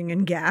lodging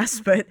and gas,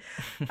 but,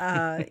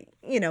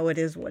 you know, it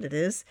is what it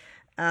is.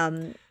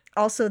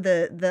 Also,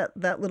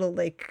 that little,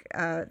 like,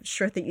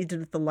 shirt that you did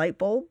with the light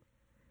bulb.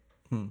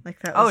 Like,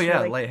 that was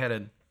really,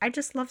 lightheaded. I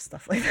just love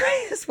stuff like that.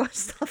 I just watch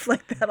stuff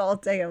like that all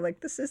day. I'm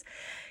like,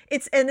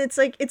 it's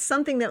like, it's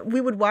something that we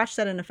would watch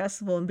that in a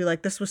festival and be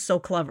like, this was so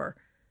clever.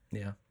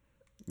 Yeah.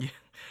 Yeah.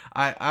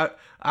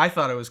 I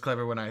thought it was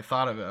clever when I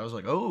thought of it. I was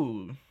like,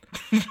 oh,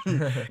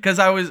 because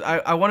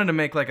I wanted to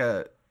make, like,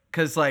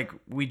 because, like,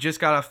 we just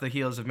got off the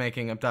heels of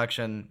making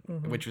Abduction,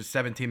 which was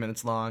 17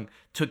 minutes long,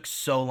 took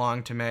so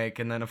long to make.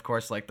 And then, of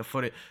course, like, the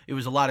footage, it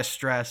was a lot of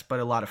stress, but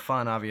a lot of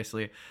fun,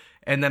 obviously.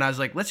 And then I was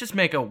like, let's just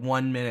make a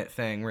 1 minute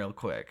thing real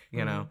quick,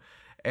 you know?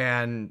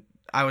 And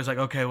I was like,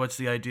 okay, what's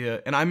the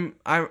idea? And I'm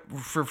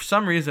for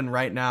some reason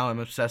right now, I'm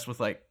obsessed with,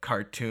 like,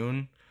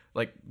 cartoon,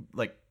 like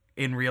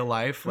in real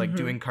life, like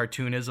doing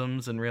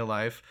cartoonisms in real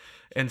life.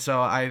 And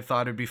so I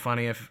thought it'd be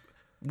funny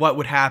what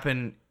would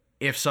happen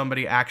if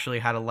somebody actually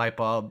had a light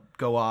bulb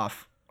go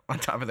off on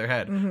top of their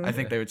head. I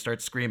think they would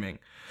start screaming,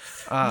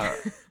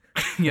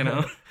 you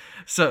know?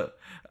 so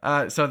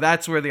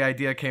that's where the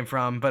idea came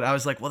from. But I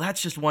was like, well,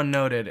 that's just one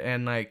noted,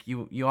 and like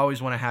you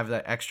always want to have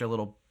that extra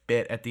little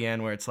bit at the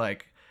end where it's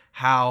like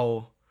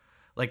how,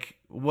 like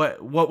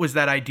what was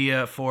that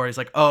idea for? Is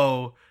like,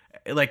 oh,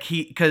 like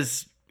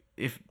because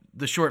if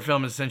the short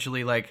film is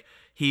essentially like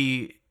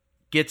he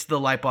gets the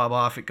light bulb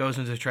off, it goes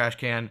into the trash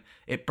can,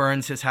 it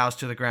burns his house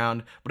to the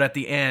ground, but at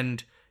the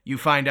end you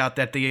find out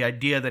that the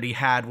idea that he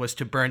had was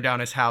to burn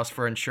down his house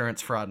for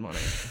insurance fraud money.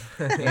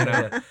 You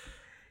know?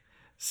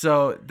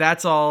 So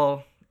that's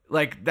all,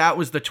 like, that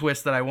was the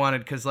twist that I wanted,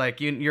 because, like,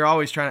 you're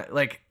always trying to,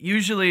 like,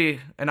 usually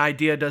an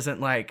idea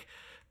doesn't, like,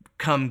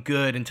 come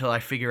good until I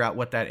figure out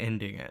what that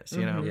ending is,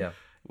 you know? Yeah.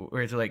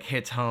 Where it, like,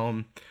 hits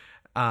home.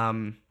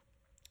 And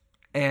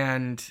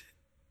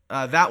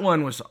that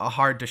one was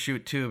hard to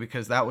shoot, too,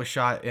 because that was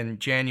shot in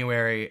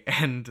January,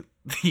 and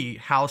the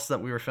house that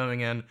we were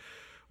filming in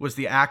was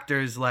the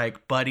actor's,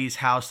 like, buddy's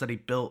house that he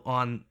built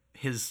on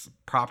his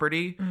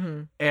property,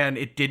 and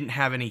it didn't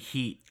have any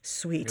heat.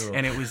 Sweet.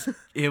 And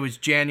it was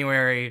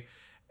January,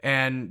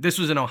 and this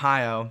was in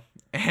Ohio,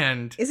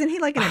 and Isn't he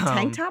like in a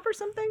tank top or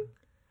something?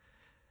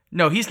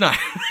 no, he's not.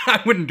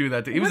 I wouldn't do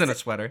that. He was in a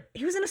sweater.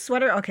 He was in a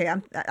sweater? Okay,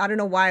 I don't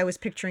know why I was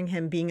picturing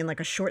him being in like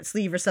a short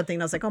sleeve or something,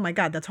 and I was like, oh my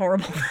God, that's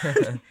horrible.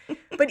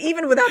 But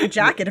even without a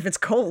jacket, if it's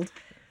cold.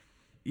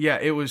 Yeah,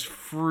 it was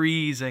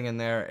freezing in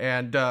there,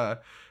 and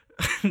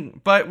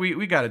but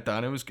we got it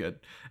done. It was good.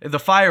 The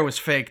fire was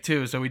fake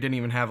too, so we didn't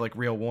even have like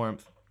real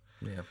warmth.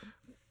 Yeah.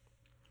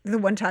 The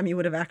one time you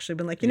would have actually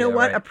been like, you know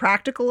what? right. A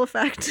practical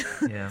effect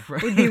Yeah.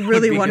 would be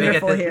really Be good. We need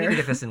to wonderful get this, we here. need to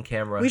get this in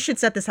camera. We should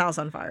set this house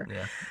on fire.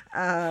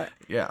 Yeah.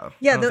 Yeah.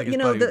 Yeah, I don't think his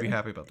buddy would be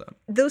happy about that.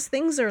 Those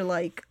things are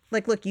like,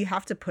 look, you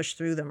have to push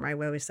through them, right?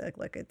 We always say,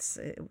 like, it's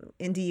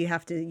indie. You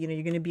have to,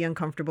 you're going to be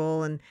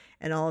uncomfortable and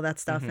all of that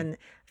stuff. And I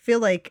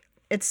feel like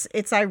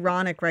it's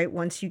ironic, right?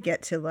 Once you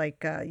get to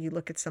like, you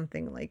look at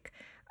something like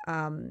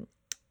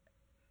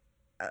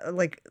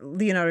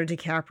Leonardo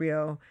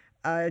DiCaprio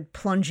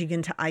plunging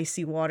into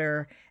icy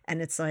water,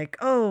 and it's like,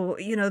 oh,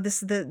 this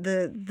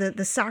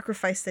the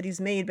sacrifice that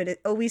he's made, but it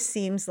always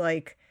seems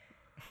like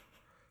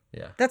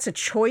that's a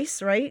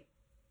choice, right?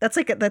 That's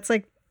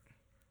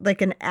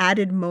like an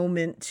added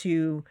moment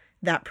to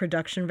that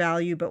production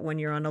value. But when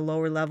you're on a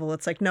lower level,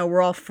 it's like, no,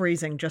 we're all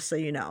freezing, just so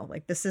you know.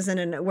 Like, this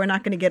isn't we're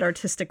not going to get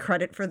artistic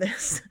credit for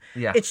this.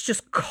 Yeah. It's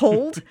just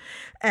cold.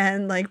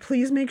 And like,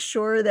 please make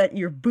sure that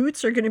your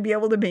boots are going to be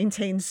able to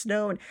maintain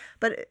snow.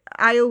 But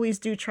I always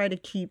do try to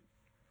keep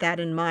that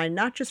in mind,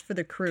 not just for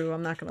the crew,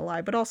 I'm not going to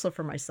lie, but also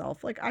for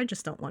myself. Like, I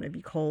just don't want to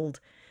be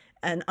cold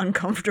and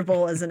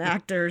uncomfortable as an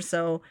actor.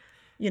 So,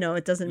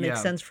 it doesn't make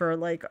sense for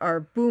like our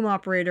boom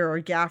operator or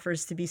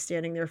gaffers to be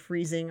standing there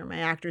freezing, or my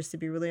actors to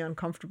be really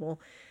uncomfortable.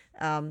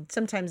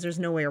 Sometimes there's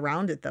no way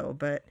around it though,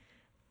 but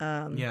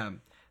yeah,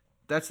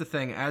 that's the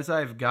thing. As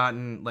I've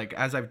done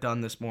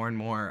this more and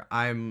more,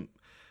 I'm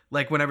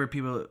like, whenever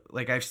people,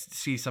 like, I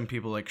see some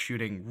people like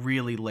shooting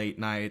really late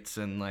nights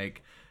and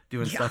like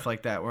doing stuff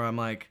like that, where I'm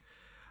like,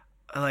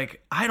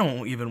 I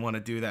don't even want to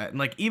do that. And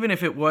like, even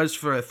if it was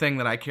for a thing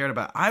that I cared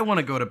about, I want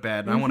to go to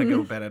bed, and I want to go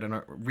to bed at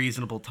a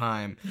reasonable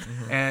time.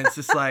 And it's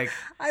just like,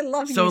 I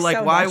love so, you like,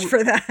 so why much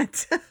for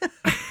that.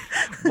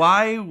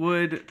 why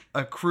would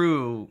a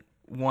crew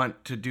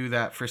want to do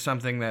that for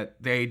something that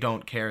they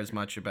don't care as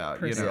much about?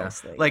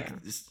 Precisely, Like,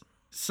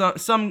 yeah.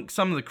 some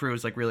of the crew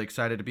is like really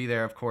excited to be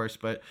there, of course,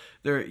 but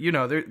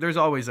there's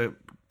always a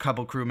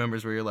couple crew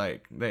members where you're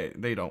like,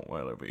 they don't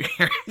want to be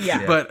here.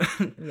 Yeah. But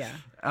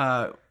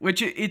Yeah.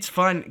 which it's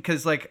fun,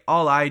 because like,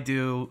 all I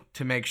do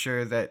to make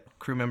sure that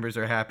crew members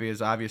are happy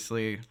is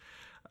obviously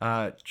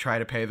try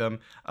to pay them,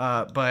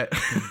 but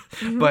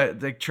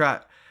but like,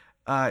 try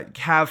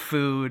have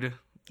food.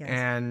 Yes.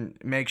 And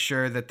make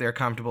sure that they're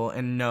comfortable,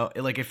 and know,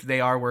 like, if they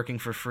are working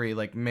for free,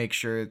 like, make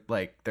sure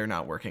like they're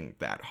not working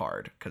that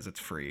hard, because it's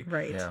free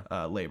Right.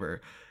 Yeah.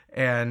 labor.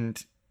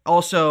 And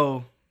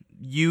also,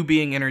 you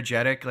being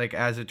energetic, like,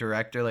 as a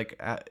director,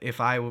 like, if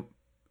I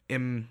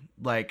am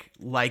like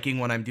liking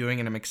what I'm doing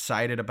and I'm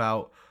excited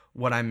about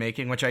what I'm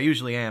making, which I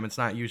usually am, it's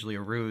not usually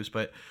a ruse,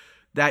 but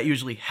that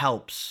usually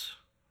helps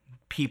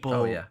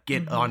people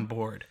get on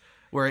board,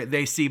 where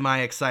they see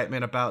my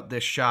excitement about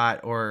this shot,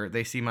 or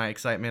they see my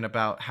excitement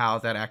about how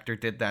that actor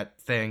did that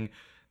thing.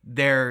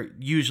 They're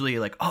usually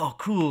like, oh,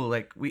 cool,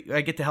 like,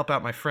 I get to help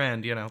out my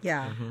friend, Yeah.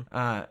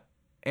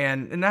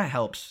 and that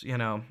helps,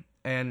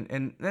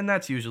 and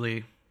that's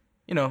usually,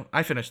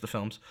 I finish the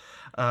films,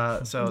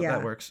 so Yeah.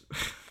 that works.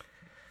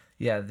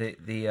 Yeah,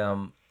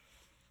 the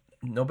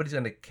nobody's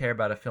going to care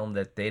about a film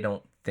that they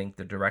don't think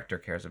the director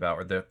cares about,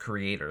 or the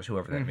creators,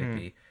 whoever that may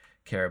be,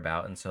 care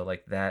about. And so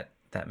like that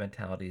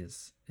mentality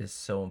is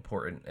so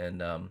important,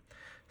 and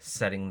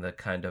setting the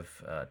kind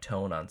of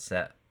tone on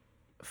set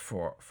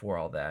for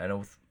all that. I know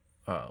with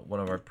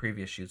one of our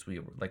previous shoots, we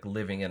were like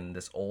living in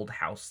this old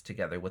house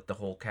together with the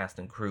whole cast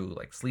and crew,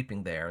 like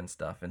sleeping there and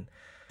stuff. And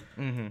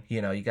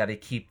you got to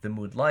keep the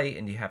mood light,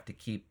 and you have to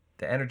keep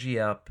the energy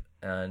up,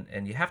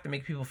 and you have to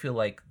make people feel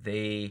like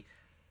they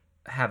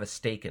have a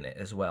stake in it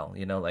as well.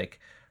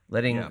 Like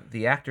letting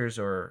the actors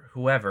or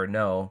whoever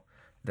know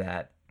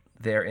that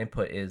their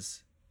input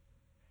is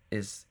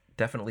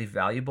definitely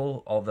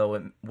valuable.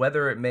 Although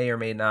whether it may or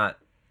may not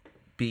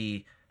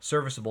be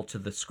serviceable to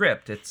the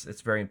script,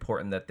 it's very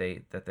important that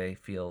they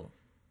feel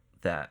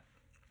that.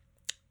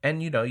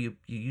 And you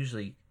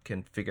usually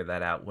can figure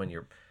that out when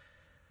you're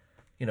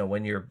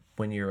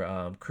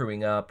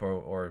crewing up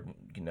or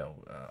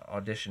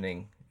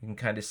auditioning. You can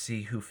kind of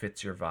see who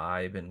fits your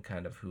vibe and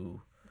kind of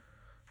who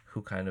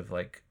kind of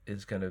like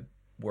is going to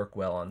work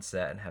well on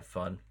set and have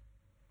fun.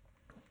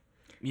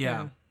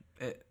 Yeah.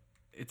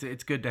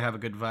 It's good to have a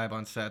good vibe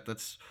on set.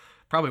 That's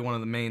probably one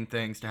of the main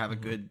things to have a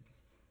good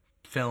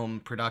film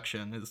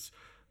production, is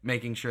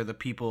making sure the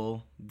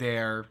people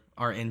there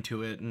are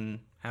into it and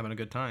having a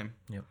good time.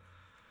 Yep.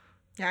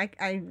 Yeah,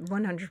 I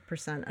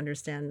 100%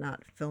 understand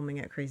not filming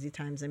at crazy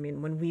times. I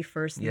mean, when we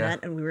first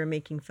met and we were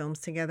making films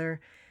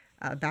together,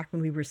 back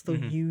when we were still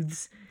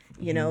youths,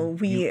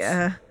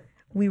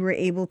 we were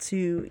able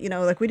to,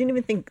 like, we didn't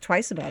even think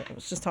twice about it. I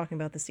was just talking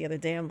about this the other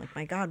day. I'm like,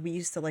 my God, we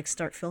used to like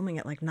start filming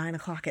at like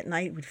 9:00 at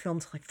night. We'd film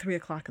till like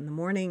 3:00 in the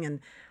morning. And,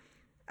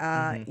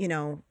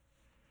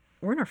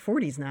 we're in our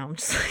 40s now. I'm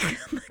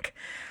like,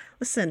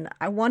 listen,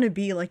 I want to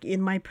be like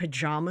in my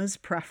pajamas,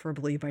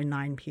 preferably by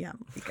 9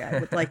 p.m. Like, I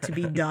would like to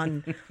be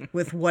done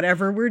with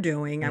whatever we're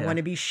doing. I want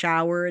to be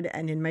showered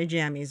and in my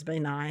jammies by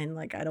 9.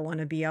 Like, I don't want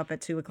to be up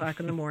at 2:00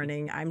 in the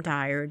morning. I'm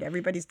tired.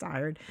 Everybody's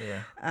tired.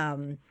 Yeah.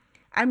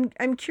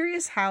 I'm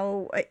curious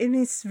how, and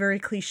it's very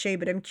cliche,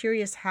 but I'm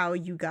curious how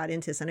you got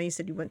into this. I know you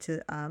said you went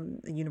to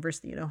the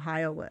University in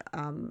Ohio.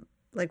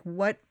 Like,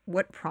 what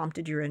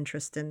prompted your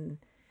interest in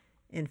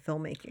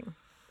filmmaking?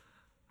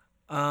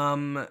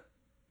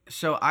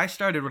 So I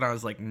started when I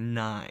was like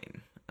 9.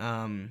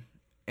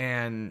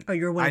 And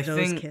you're one of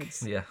those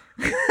kids. Yeah.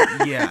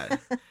 Yeah.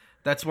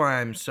 That's why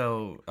I'm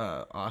so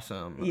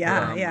awesome.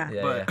 Yeah.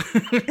 But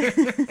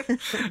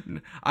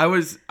I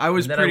was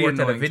and then pretty I worked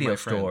at a annoying to video my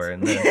store,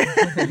 friends.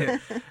 and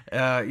then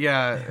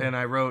And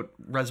I wrote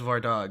Reservoir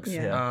Dogs.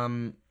 Yeah.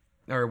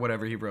 Or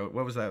whatever he wrote.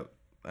 What was that?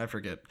 I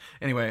forget.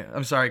 Anyway,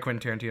 I'm sorry,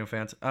 Quentin Tarantino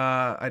fans.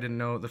 I didn't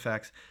know the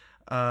facts.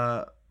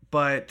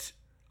 But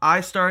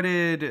I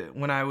started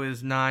when I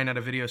was 9 at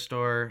a video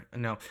store.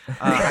 No.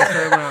 I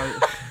started when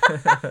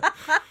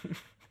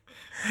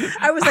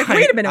I was like,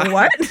 wait a minute,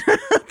 what?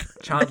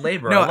 child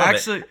labor. No, I love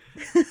actually,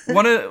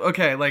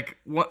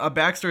 a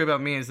backstory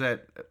about me is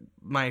that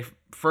my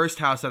first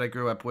house that I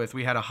grew up with,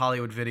 we had a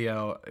Hollywood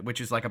Video,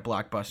 which is like a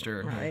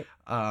Blockbuster, Right.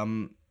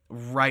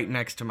 right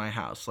next to my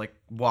house, like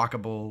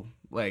walkable,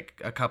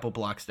 like a couple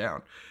blocks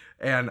down.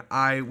 And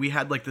we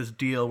had like this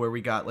deal where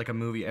we got like a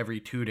movie every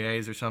 2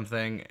 days or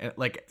something,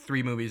 like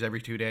 3 movies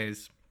every 2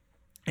 days.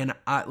 And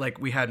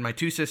we had my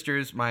 2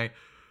 sisters,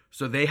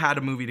 so they had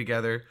a movie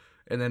together,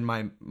 and then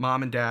my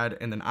mom and dad,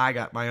 and then I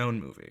got my own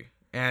movie.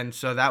 And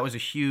so that was a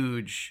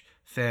huge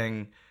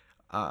thing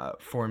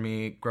for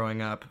me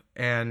growing up.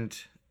 And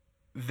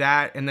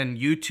then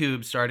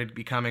YouTube started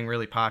becoming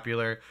really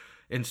popular.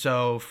 And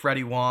so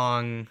Freddie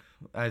Wong,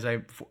 as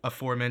I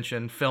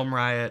aforementioned, Film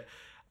Riot,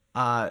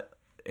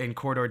 and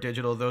Corridor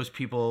Digital, those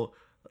people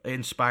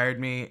inspired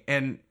me.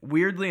 And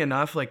weirdly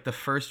enough, like the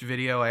first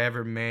video I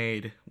ever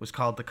made was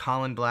called The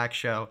Colin Black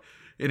Show.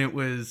 And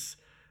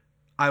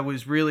I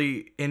was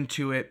really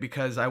into it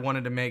because I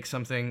wanted to make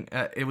something.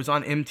 It was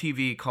on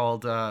MTV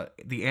called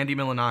The Andy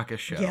Milonakis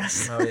Show.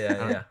 Yes. Oh,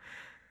 yeah.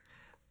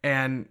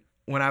 And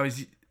when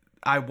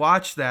I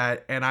watched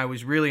that and I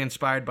was really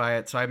inspired by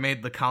it. So I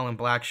made The Colin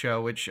Black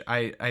Show, which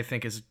I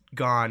think is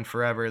gone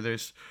forever.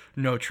 There's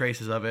no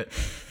traces of it.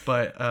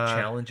 But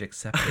Challenge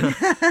accepted.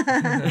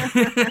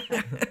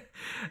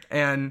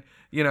 And,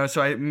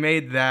 so I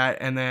made that,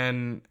 and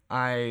then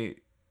I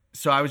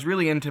was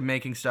really into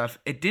making stuff.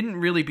 It didn't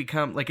really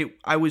become like it.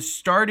 I was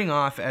starting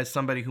off as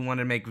somebody who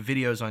wanted to make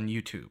videos on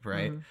YouTube,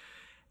 right? Mm-hmm.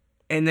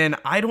 And then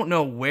I don't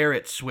know where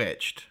it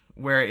switched,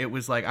 where it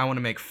was like, I want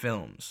to make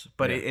films,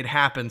 but it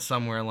happened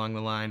somewhere along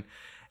the line.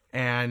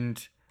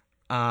 And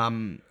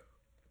I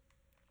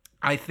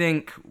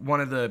think one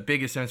of the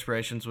biggest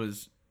inspirations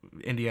was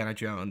Indiana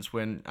Jones,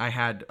 when I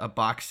had a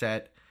box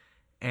set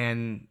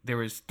and there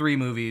was 3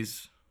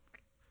 movies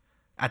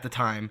at the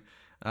time.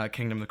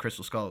 Kingdom of the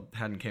Crystal Skull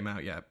hadn't came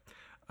out yet.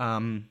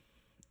 And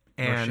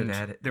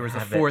there was a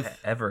 4th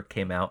ever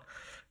came out.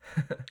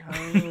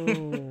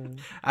 Oh.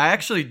 I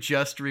actually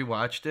just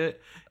rewatched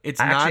it. I not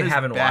actually as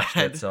haven't bad. watched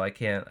it, so I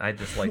can't. I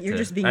just like You're to.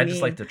 just being I just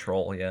mean. like to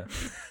troll. Yeah.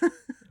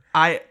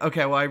 I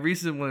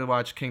recently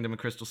watched Kingdom of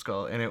Crystal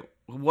Skull, and it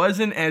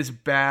wasn't as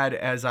bad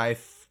as I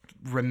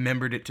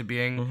remembered it to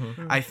being.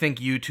 Mm-hmm. I think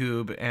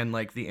YouTube and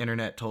like the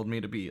internet told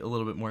me to be a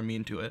little bit more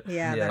mean to it.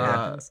 Yeah, Yeah. that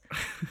happens.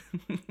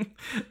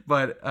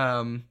 But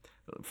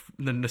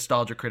the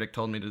Nostalgia Critic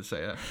told me to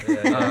say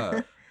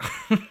it.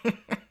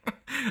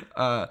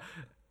 Yeah.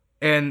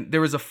 And there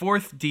was a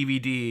 4th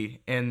DVD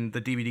in the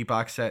DVD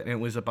box set, and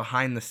it was a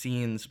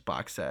behind-the-scenes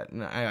box set.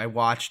 And I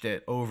watched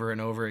it over and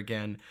over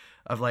again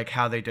of, like,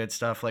 how they did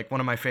stuff. Like,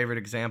 one of my favorite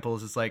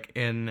examples is, like,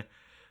 in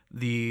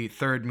the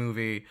 3rd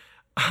movie,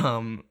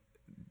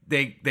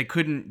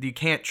 you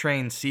can't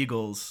train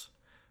seagulls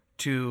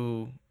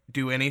to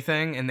do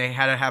anything, and they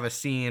had to have a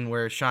scene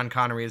where Sean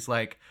Connery is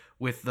like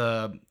with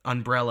the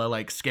umbrella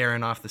like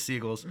scaring off the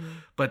seagulls,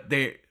 but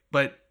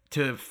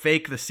to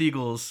fake the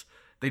seagulls,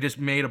 they just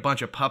made a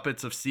bunch of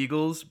puppets of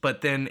seagulls,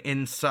 but then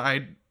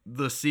inside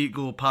the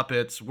seagull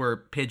puppets were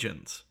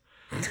pigeons.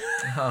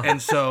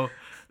 And so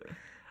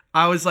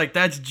I was like,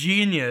 that's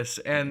genius.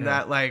 And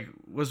that like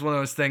was one of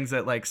those things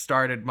that like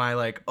started my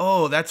like,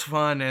 oh, that's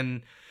fun.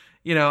 And,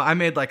 you know, I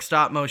made like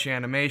stop motion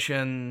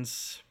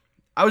animations.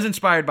 I was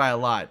inspired by a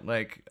lot,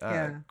 like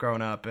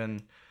growing up.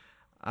 And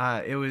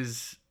it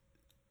was,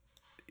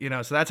 you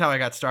know, so that's how I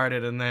got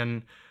started. And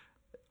then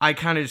I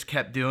kind of just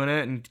kept doing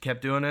it.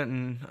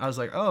 And I was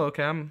like, oh,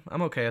 okay, I'm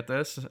okay at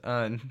this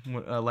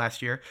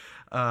last year.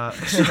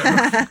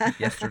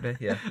 Yesterday,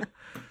 yeah.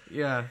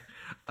 Yeah.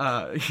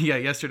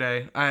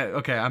 Yesterday.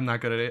 I'm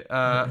not good at it.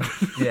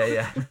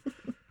 Yeah.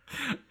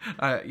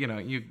 You know,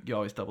 you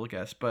always double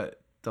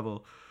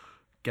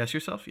guess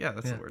yourself? Yeah,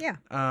 that's the word. Yeah.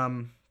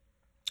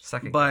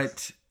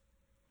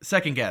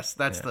 Second guess.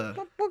 That's the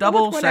We'll go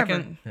double with whatever.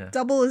 second. Yeah.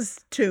 Double is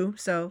 2,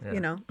 so, you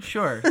know.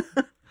 Sure.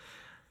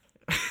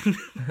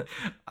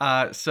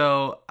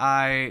 So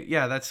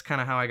that's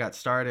kind of how I got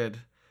started.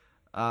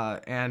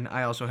 And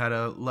I also had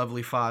a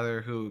lovely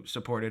father who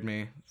supported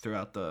me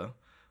throughout the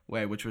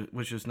way, which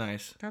was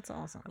nice. That's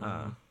awesome.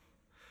 I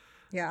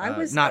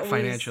was not always...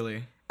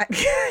 financially.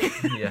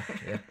 Yeah.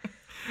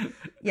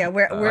 Yeah,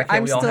 where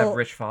we all have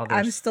rich fathers?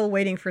 I'm still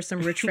waiting for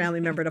some rich family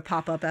member to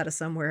pop up out of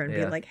somewhere and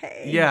be like,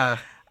 "Hey." Yeah.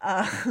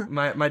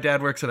 My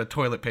dad works at a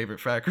toilet paper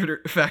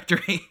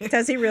factory.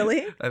 Does he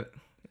really?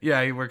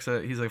 Yeah,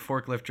 he's a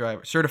forklift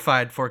driver,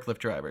 certified forklift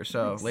driver.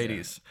 So,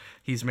 ladies,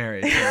 he's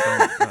married. So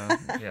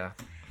Yeah.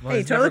 Well,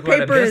 hey, toilet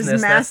paper is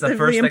massively That's the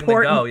first important.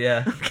 thing to go.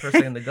 Yeah, first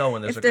thing to go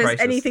when there's if a there's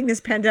crisis. anything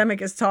this pandemic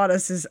has taught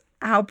us is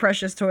how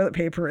precious toilet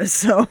paper is.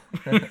 So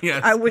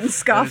yes, I wouldn't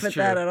scoff at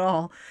true. that at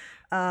all.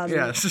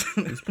 Yes,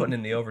 He's putting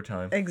in the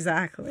overtime.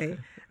 Exactly.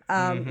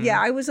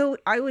 Yeah, I was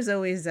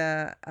always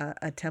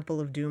a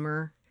Temple of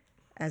Doomer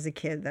as a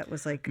kid. That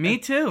was like me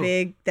too.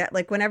 Big that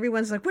like when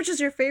everyone's like, which is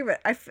your favorite?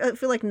 I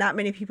feel like not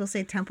many people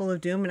say Temple of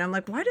Doom, and I'm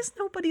like, why does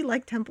nobody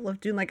like Temple of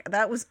Doom? Like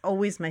that was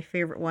always my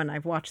favorite one.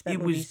 I've watched that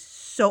movie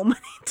so many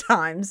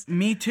times.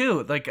 Me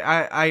too. Like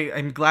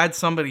I'm glad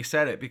somebody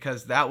said it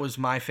because that was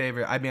my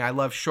favorite. I mean, I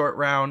love Short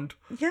Round.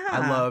 Yeah,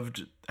 I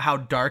loved how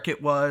dark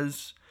it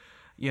was,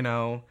 you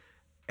know,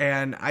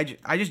 and I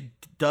just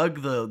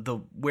dug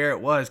the where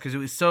it was because it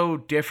was so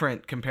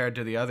different compared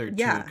to the other two.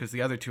 Because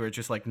the other two are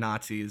just like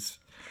Nazis.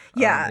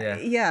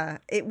 Yeah.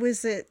 It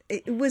was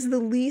the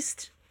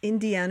least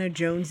Indiana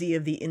Jonesy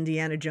of the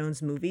Indiana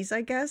Jones movies,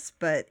 I guess,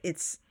 but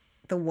it's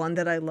the one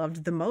that I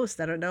loved the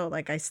most. I don't know,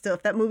 like if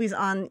that movie's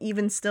on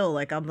even still,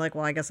 like I'm like,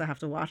 well, I guess I have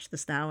to watch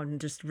this now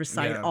and just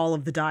recite all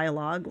of the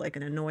dialogue like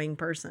an annoying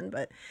person.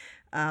 But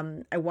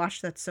I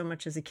watched that so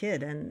much as a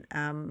kid,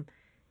 and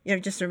you know,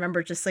 just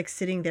remember just like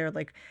sitting there,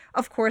 like,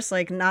 of course,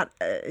 like not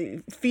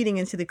feeding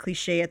into the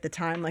cliche at the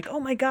time, like, oh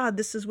my God,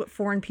 this is what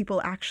foreign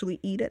people actually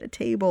eat at a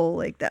table.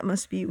 Like that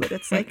must be what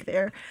it's like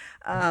there.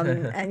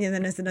 And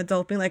then as an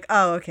adult being like,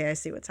 oh, okay, I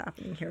see what's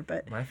happening here.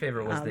 But my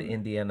favorite was the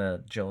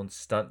Indiana Jones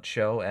stunt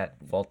show at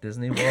Walt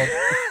Disney World.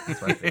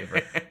 That's my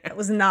favorite. That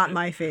was not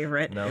my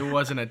favorite. No. It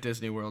wasn't at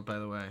Disney World, by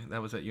the way.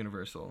 That was at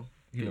Universal.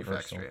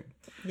 Factory.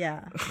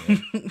 Yeah.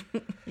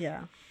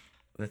 Yeah.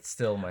 That's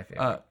still my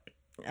favorite.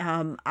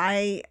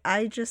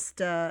 I just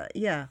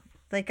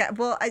like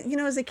you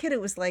know, as a kid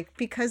it was like,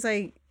 because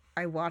I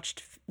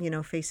watched, you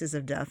know, Faces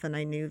of Death, and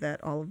I knew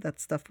that all of that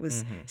stuff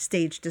was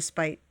staged,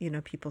 despite, you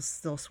know, people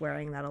still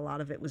swearing that a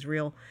lot of it was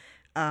real.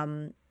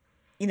 You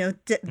know,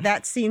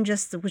 that scene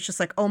was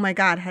just like, oh my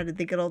God, how did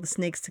they get all the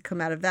snakes to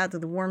come out of that?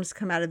 Did the worms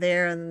come out of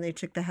there? And then they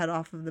took the head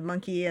off of the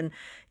monkey, and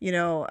you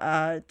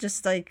know,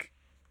 just like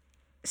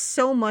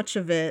so much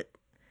of it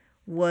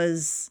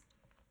was.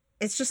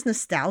 It's just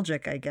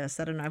nostalgic, I guess.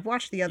 I don't know. I've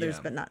watched the others,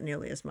 but not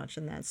nearly as much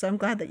in that. So I'm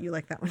glad that you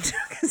like that one too,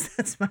 because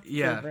that's my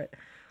favorite.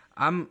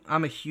 I'm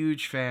a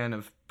huge fan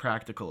of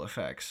practical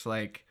effects.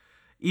 Like,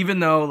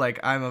 even though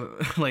like I'm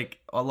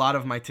a lot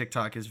of my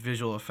TikTok is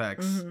visual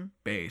effects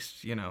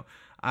based. You know,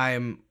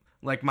 I'm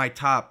like my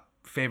top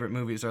favorite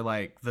movies are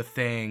like The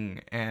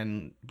Thing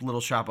and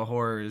Little Shop of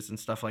Horrors and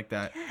stuff like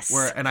that.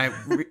 Yes. And I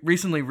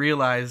recently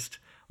realized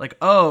like,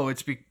 oh,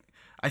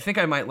 I think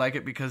I might like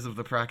it because of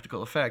the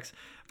practical effects.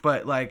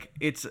 But, like,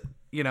 it's,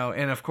 you know,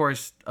 and of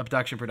course,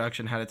 Abduction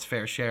Production had its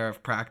fair share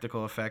of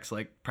practical effects,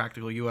 like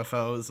practical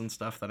UFOs and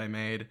stuff that I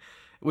made,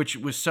 which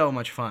was so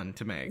much fun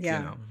to make, you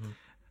know.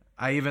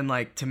 I even,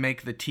 like, to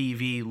make the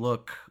TV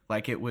look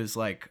like it was,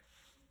 like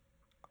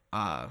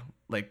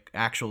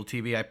actual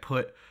TV,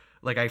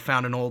 I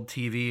found an old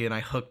TV and I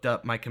hooked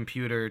up my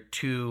computer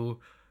to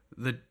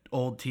the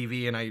old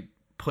TV and I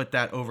put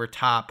that over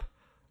top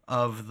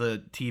of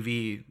the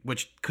TV,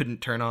 which couldn't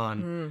turn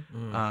on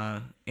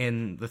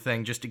in the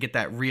thing, just to get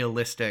that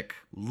realistic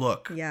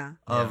look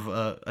of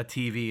a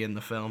TV in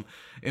the film.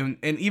 And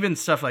even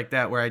stuff like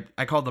that where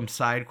I call them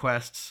side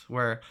quests,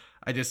 where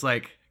I just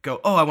like go,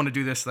 oh, I want to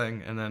do this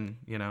thing. And then,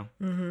 you know,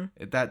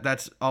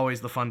 that's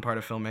always the fun part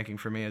of filmmaking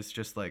for me, is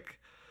just like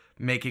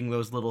making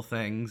those little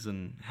things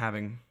and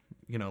having,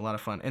 a lot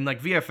of fun. And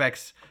like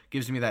VFX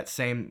gives me that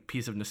same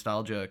piece of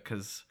nostalgia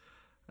because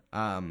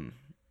I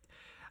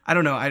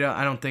don't know. I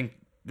don't think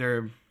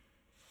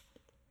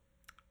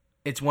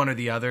it's one or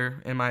the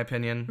other, in my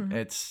opinion. Mm-hmm.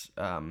 It's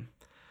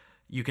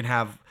you can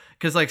have,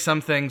 because like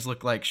some things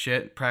look like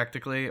shit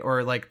practically,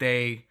 or like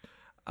they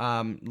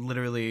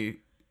literally,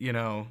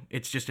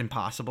 it's just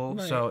impossible.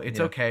 Right. So it's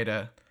okay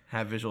to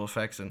have visual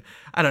effects. And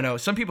I don't know,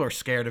 some people are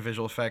scared of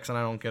visual effects and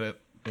I don't get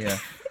it. Yeah.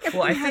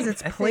 Everything has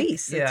its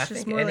place. It's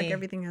just more like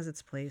everything has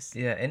its place.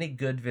 Yeah, any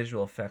good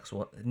visual effects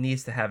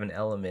needs to have an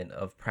element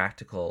of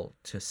practical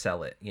to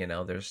sell it.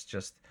 There's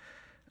just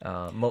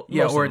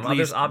or at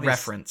least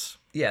reference.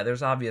 Yeah,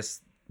 there's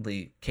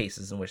obviously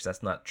cases in which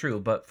that's not true,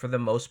 but for the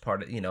most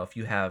part, if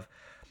you have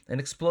an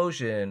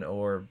explosion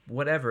or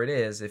whatever it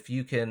is, if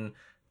you can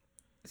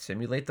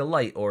simulate the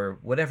light or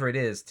whatever it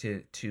is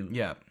to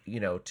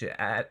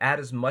add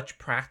as much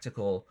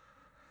practical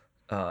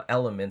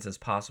elements as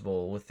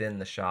possible within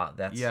the shot,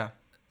 that's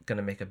going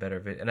to make a better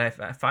video. And I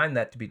find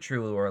that to be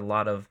true, or a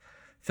lot of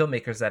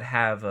filmmakers that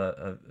have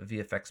a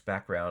VFX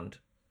background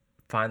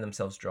find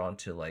themselves drawn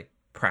to like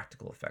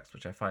practical effects,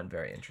 which I find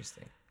very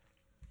interesting.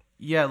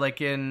 Yeah, like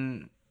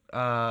in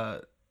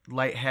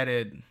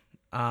Lightheaded,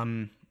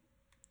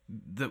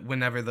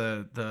 whenever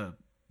the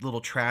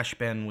little trash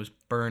bin was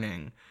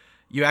burning,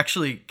 you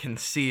actually can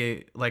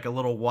see like a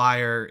little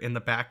wire in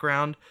the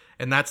background,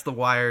 and that's the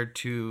wire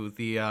to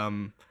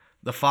the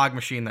fog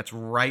machine that's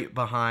right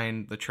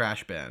behind the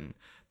trash bin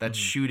that's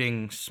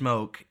shooting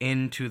smoke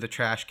into the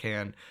trash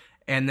can.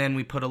 And then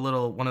we put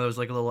one of those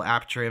like little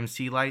Aperture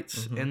MC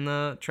lights in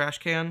the trash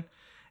can,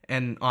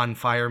 and on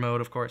fire mode,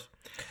 of course.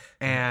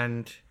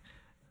 And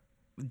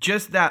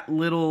just that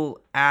little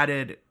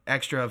added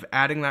extra of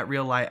adding that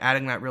real light,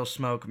 adding that real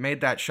smoke,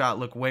 made that shot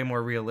look way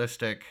more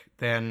realistic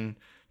than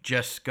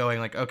just going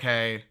like,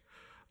 okay,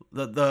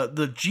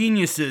 the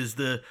geniuses,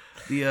 they'll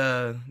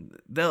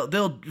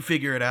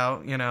figure it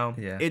out,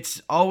 Yeah.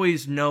 It's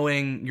always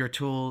knowing your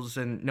tools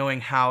and knowing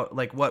how,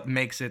 like, what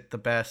makes it the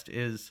best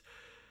is,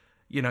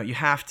 you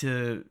have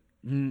to,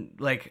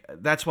 like,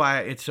 that's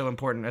why it's so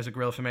important as a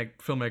guerrilla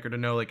filmmaker to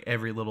know like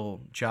every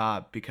little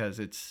job, because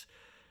it's,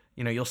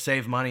 you'll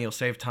save money, you'll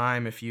save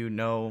time if you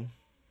know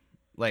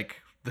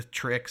like the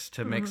tricks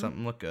to make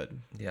something look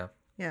good. Yeah.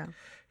 Yeah.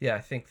 Yeah,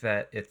 I think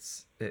that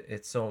it's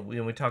so,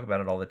 we talk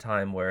about it all the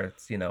time, where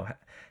it's,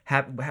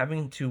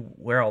 having to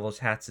wear all those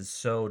hats is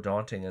so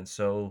daunting and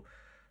so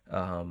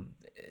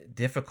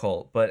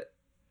difficult. But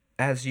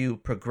as you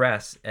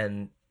progress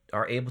and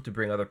are able to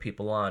bring other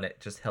people on,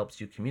 it just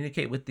helps you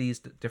communicate with these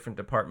different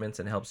departments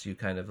and helps you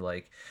kind of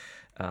like,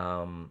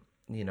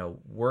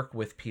 work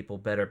with people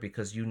better,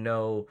 because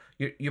you're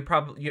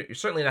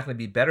certainly not going to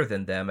be better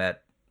than them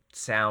at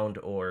sound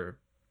or,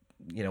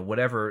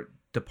 whatever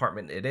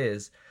department it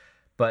is.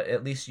 But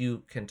at least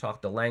you can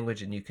talk the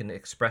language and you can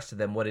express to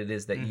them what it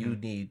is that you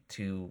need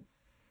to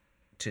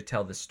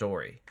tell the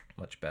story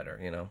much better,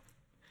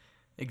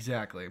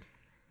 Exactly.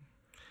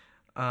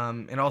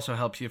 It also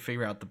helps you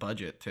figure out the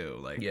budget too.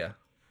 Like,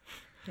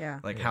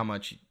 like how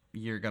much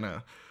you're going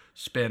to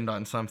spend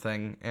on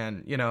something.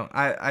 And,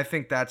 I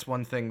think that's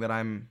one thing that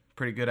I'm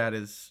pretty good at,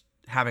 is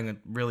having a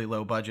really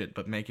low budget,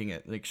 but making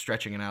it, like,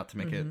 stretching it out to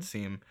make it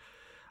seem.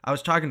 I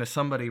was talking to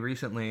somebody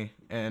recently,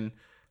 and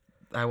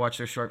I watched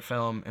their short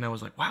film, and I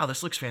was like, wow,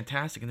 this looks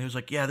fantastic. And they was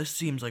like, yeah, this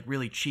seems like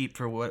really cheap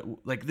for what,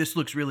 like, this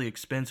looks really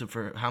expensive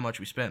for how much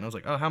we spent. And I was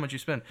like, oh, how much you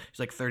spent? He's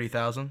like,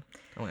 $30,000.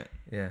 I went,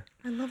 yeah.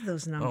 I love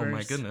those numbers. Oh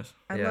my goodness.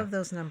 I love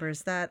those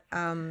numbers. That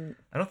I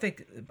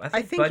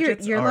think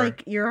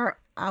you're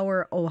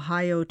our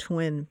Ohio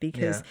twin,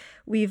 because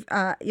we've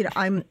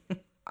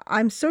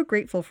I'm so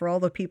grateful for all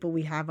the people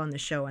we have on the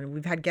show, and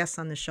we've had guests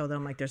on the show that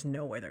I'm like, there's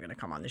no way they're going to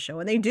come on the show,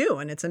 and they do,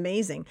 and it's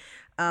amazing.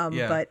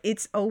 But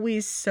it's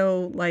always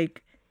so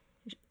like,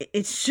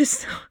 it's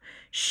just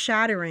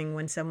shattering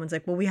when someone's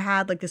like, well, we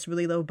had like this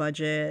really low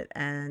budget,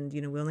 and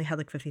we only had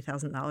like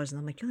 $50,000, and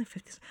I'm like, we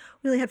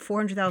only had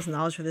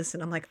 $400,000 for this,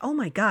 and I'm like, oh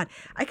my god,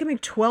 I could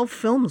make 12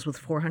 films with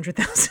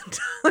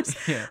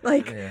 $400,000.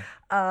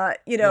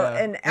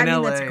 And I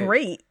mean, that's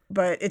great,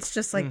 but it's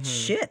just like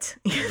shit,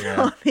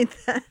 I mean,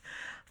 that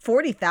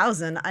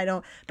 40,000, I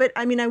don't, but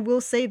I mean, I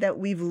will say that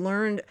we've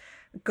learned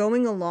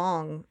going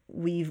along,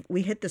 we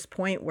hit this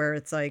point where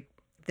it's like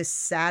this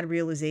sad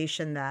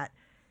realization that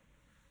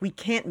we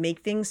can't make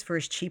things for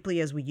as cheaply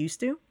as we used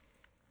to,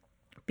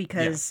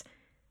 because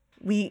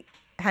we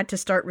had to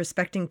start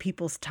respecting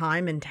people's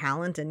time and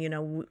talent. And,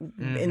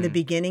 in the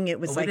beginning it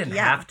was we didn't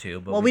have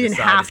to, but we didn't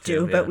have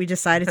to, but we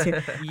decided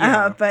to.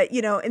 But,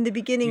 in the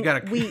beginning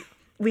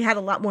we had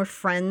a lot more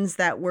friends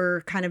that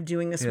were kind of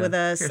doing this with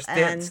us.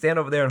 Here, stand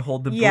over there and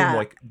hold the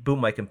boom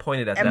mic and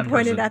point it at that person. And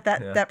pointed at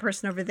that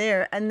person over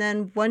there. And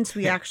then once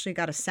we actually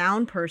got a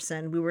sound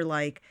person, we were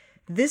like,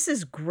 this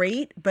is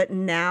great, but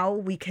now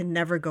we can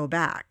never go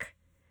back.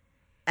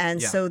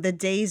 And so the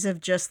days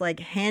of just like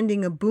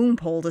handing a boom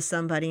pole to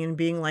somebody and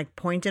being like,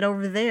 point it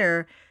over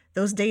there,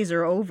 those days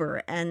are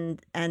over, and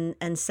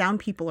sound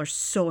people are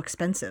so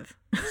expensive.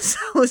 So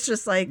it's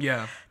just like,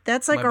 Yeah.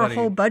 that's like My our buddy-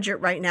 whole budget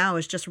right now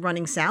is just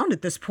running sound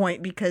at this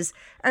point, because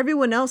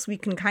everyone else we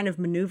can kind of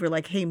maneuver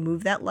like, hey,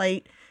 move that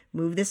light,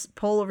 move this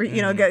pole over,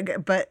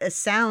 but a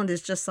sound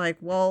is just like,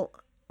 well,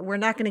 we're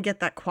not going to get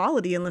that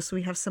quality unless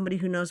we have somebody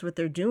who knows what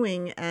they're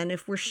doing. And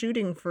if we're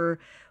shooting for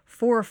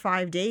 4 or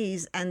 5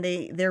 days and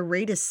their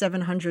rate is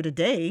 $700 a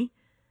day,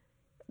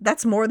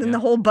 that's more than the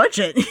whole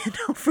budget,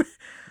 for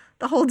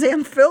the whole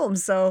damn film.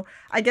 So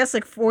I guess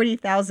like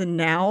 40,000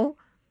 now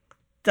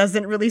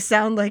doesn't really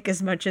sound like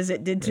as much as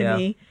it did to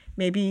me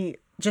maybe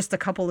just a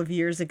couple of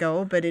years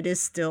ago, but it is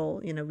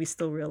still, we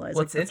still realize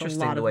Well, it's that's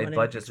interesting a lot the of way money.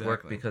 budgets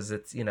work, Exactly. because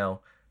it's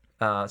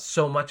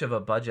so much of a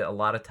budget a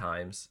lot of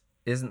times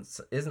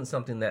isn't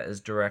something that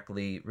is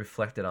directly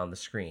reflected on the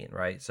screen,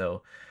 right?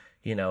 So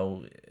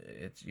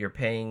you're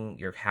paying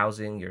your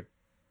housing, you're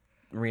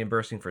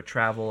reimbursing for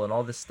travel and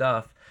all this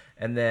stuff,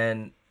 and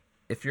then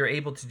if you're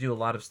able to do a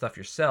lot of stuff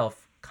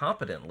yourself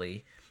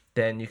competently,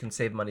 then you can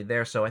save money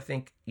there. So I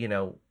think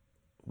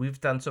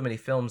we've done so many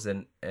films,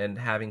 and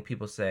having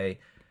people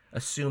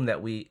assume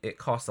that it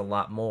costs a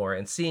lot more,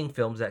 and seeing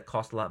films that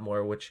cost a lot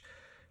more, which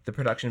the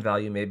production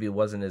value maybe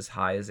wasn't as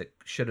high as it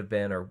should have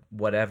been or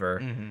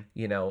whatever.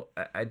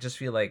 I just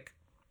feel like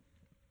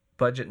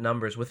budget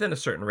numbers within a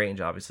certain range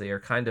obviously are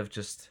kind of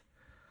just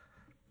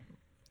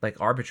like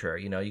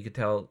arbitrary. You could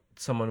tell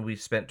someone we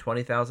spent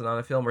 20,000 on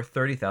a film or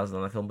 30,000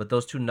 on a film, but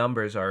those two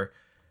numbers are,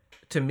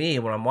 to me,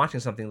 when I'm watching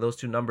something, those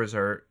two numbers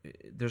are,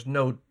 there's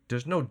no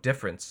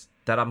difference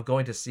that I'm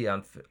going to see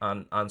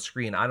on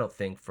screen, I don't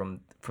think,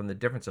 from the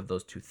difference of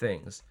those two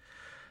things.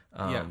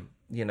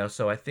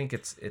 So I think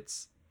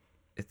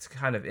it's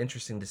kind of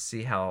interesting to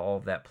see how all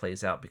of that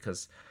plays out,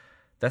 because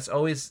that's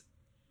always,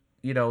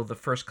 the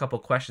first couple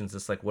questions.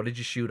 It's like, what did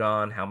you shoot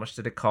on? How much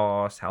did it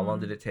cost? How long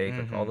did it take?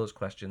 Like all those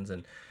questions.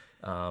 And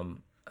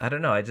I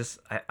don't know.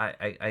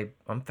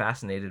 I'm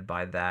fascinated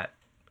by that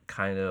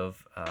kind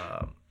of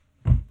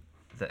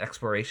the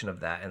exploration of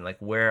that, and like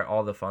where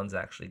all the funds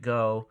actually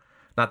go.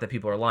 Not that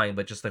people are lying,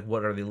 but just like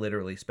what are they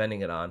literally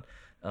spending it on,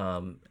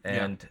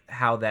 and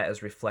how that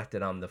is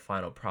reflected on the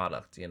final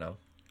product.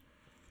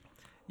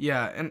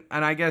 Yeah,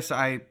 and I guess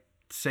I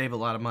save a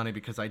lot of money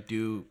because I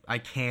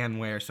can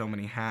wear so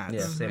many hats.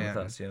 Yeah, same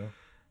with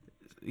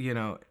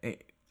And, us.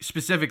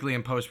 Specifically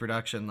in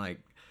post-production, like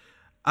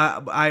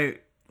I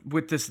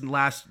with this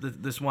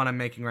one I'm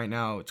making right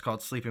now, it's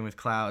called Sleeping with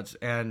Clouds,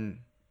 and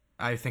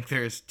I think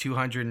there's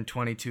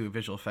 222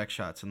 visual effects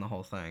shots in the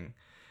whole thing.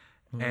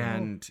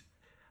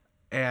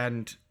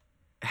 And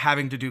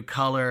having to do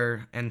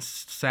color and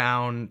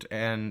sound,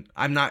 and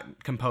I'm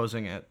not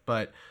composing it,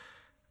 but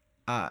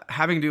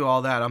having to do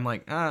all that, I'm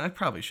like, I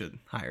probably should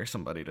hire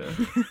somebody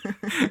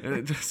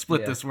to, to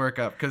split this work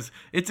up, because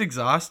it's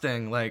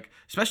exhausting. Like,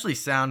 especially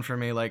sound for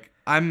me. Like,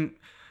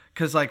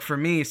 because like for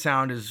me,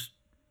 sound is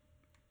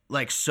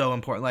like so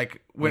important.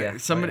 Like when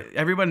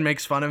everyone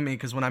makes fun of me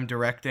because when I'm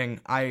directing,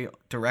 I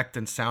direct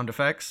in sound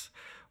effects,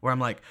 where I'm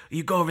like,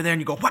 you go over there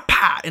and you go what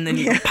pa, and then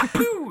you go pa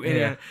poo,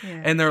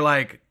 and they're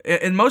like,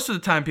 and most of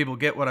the time people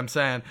get what I'm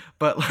saying,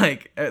 but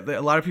like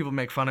a lot of people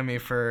make fun of me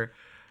for.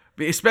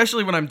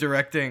 Especially when I'm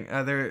directing,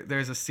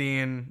 there's a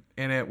scene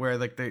in it where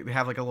like they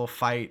have like a little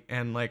fight,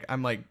 and like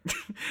I'm like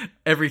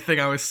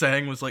everything I was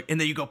saying was like, and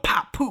then you go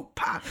pop poop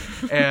pop,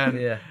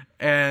 and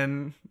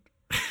and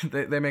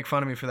they make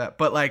fun of me for that.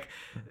 But like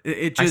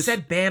it just I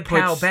said bam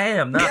pow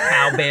bam, not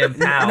pow bam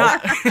pow.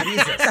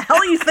 Jesus, What the hell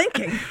are you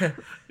thinking?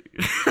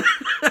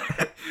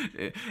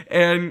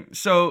 And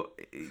so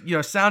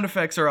sound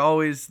effects are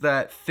always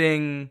that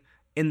thing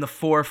in the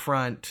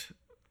forefront.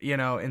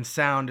 And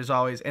sound is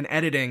always, and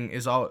editing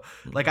is all,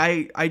 like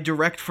I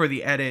direct for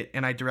the edit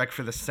and I direct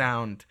for the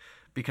sound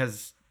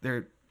because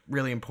they're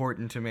really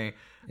important to me.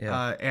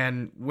 Yeah.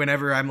 And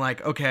whenever I'm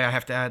like, okay, I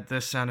have to add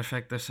this sound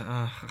effect, this,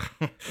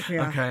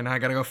 okay, now I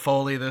gotta go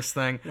Foley this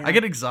thing. Yeah. I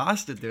get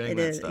exhausted doing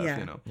that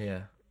stuff,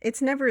 Yeah.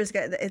 It's never as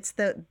good. It's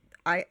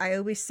I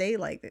always say,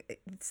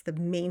 like, it's the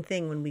main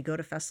thing when we go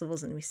to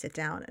festivals and we sit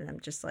down, and I'm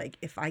just like,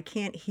 if I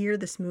can't hear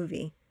this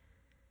movie,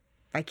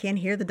 if I can't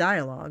hear the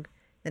dialogue,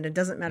 then it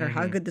doesn't matter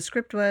how good the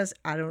script was.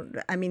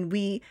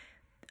 We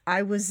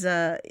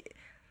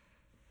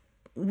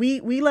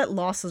let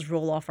losses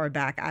roll off our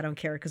back. I don't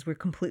care, because we're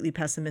completely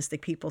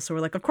pessimistic people. So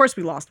we're like, of course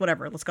we lost,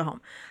 whatever, let's go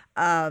home.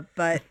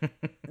 But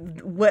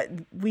what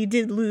we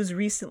did lose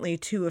recently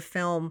to a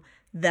film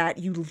that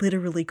you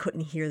literally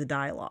couldn't hear the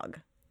dialogue.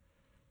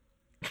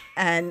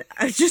 And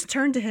I just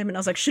turned to him and I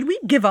was like, should we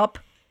give up?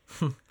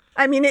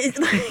 I mean, it's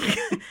like,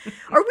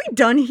 are we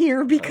done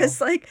here?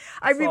 Because I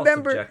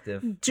remember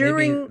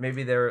during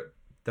maybe they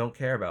don't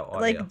care about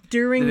audio. Like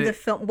during the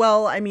film.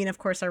 Well, I mean, of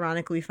course,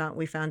 ironically,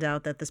 we found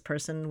out that this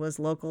person was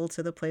local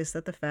to the place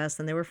at the fest,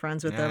 and they were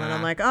friends with them. And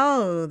I'm like,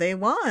 oh, they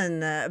won.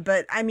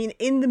 But I mean,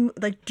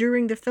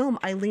 during the film,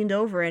 I leaned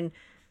over and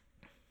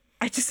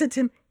I just said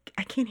to him,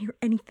 I can't hear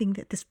anything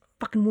that this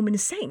fucking woman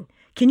is saying.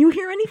 Can you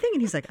hear anything?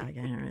 And he's like, I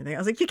can't hear anything. I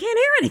was like, you can't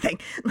hear anything.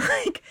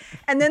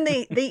 And then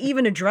they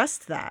even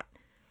addressed that.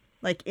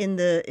 like in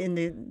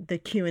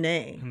the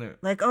Q&A. the-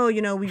 Like, oh,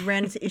 we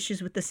ran into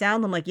issues with the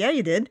sound. I'm like, yeah,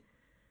 you did.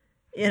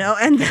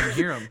 And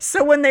hear 'em.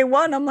 so when they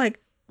won, I'm like,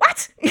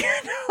 what?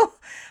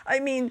 I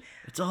mean,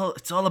 It's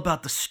all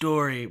about the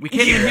story. We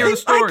can't even hear the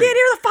story. I can't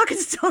hear the fucking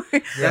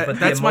story. Yeah, but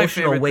that's the my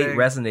emotional favorite weight thing.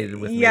 resonated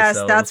with me. Yes,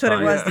 so that's what it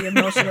fine. was. The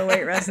emotional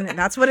weight resonant.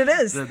 That's what it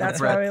is. The That's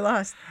breath. why we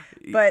lost.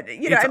 But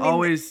It's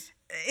always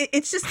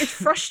it's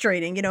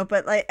frustrating,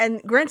 but like,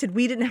 and granted,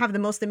 we didn't have the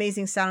most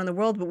amazing sound in the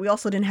world, but we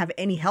also didn't have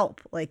any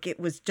help. Like, it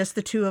was just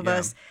the two of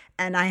us,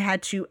 and I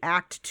had to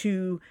act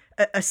to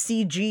a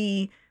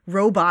CG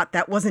robot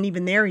that wasn't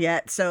even there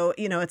yet. So,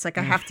 it's like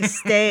I have to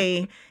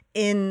stay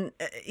in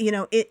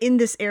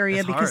this area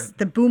That's because hard.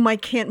 the boom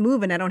mic can't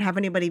move and I don't have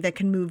anybody that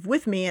can move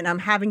with me, and I'm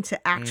having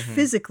to act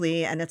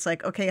physically, and it's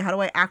like, okay, how do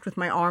I act with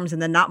my arms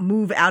and then not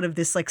move out of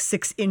this like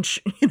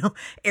 6-inch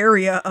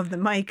area of the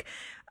mic?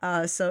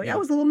 So I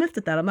was a little miffed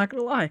at that. I'm not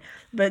gonna lie,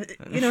 but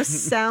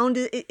sound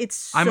it's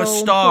so I'm a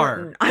star.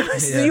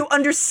 important. So you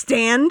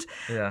understand.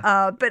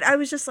 Yeah. But I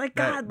was just like,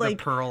 God, the like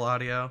Pearl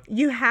audio.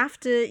 you have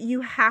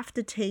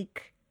to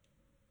take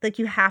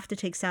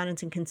sound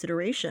into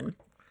consideration.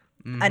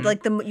 I'd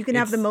like you can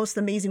have the most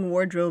amazing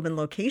wardrobe and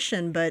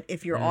location, but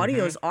if your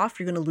audio is off,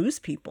 you're gonna lose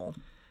people.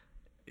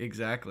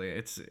 Exactly.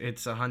 It's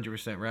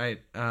 100% right.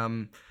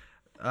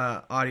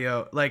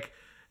 Audio, like,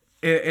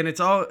 and it's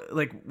all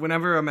like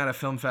whenever I'm at a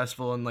film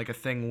festival and like a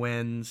thing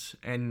wins,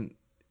 and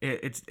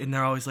and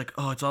they're always like,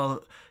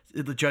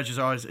 the judges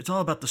are always, it's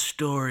all about the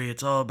story.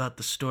 It's all about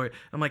the story.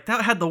 I'm like,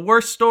 that had the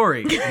worst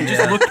story. It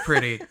just looked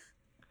pretty.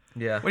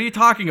 Yeah. What are you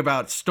talking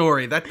about?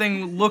 Story? That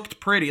thing looked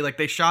pretty. Like,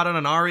 they shot on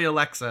an Arri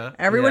Alexa.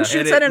 Everyone Yeah.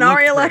 shoots And at it an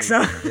Arri looked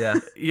Alexa. Yeah.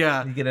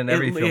 Yeah, You get in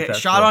every film festival.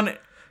 Shot on.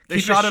 They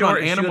Keep shot it it on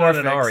short and shoot Anamorphics. on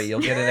an Ari. You'll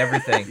get in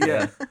everything.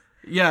 Yeah.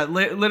 Yeah,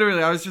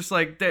 literally, I was just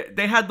like, they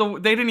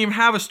didn't even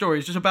have a story.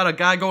 It's just about a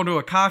guy going to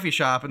a coffee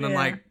shop and then Yeah.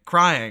 like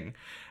crying.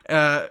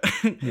 Yeah.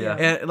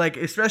 And like,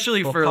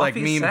 especially Well, for like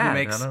coffee's meme sad. who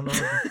makes. I don't know.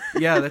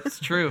 Yeah, that's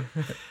true.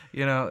 For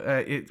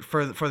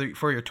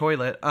your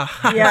toilet.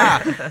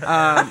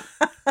 Yeah.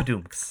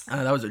 Doomks.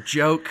 That was a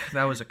joke.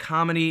 That was a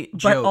comedy But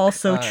joke.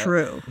 also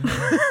true.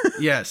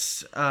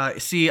 Yes.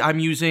 See, I'm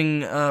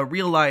using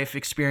real life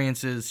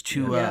experiences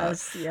to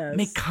Yes.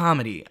 make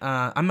comedy.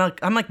 I'm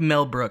like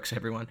Mel Brooks,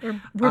 everyone.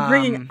 We're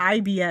bringing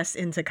IBS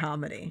into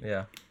comedy.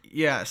 Yeah.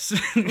 Yes.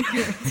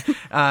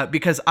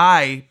 Because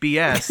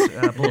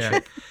BS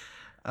bullshit.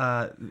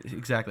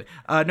 Exactly.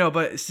 No,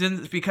 but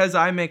because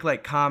I make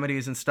like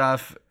comedies and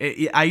stuff,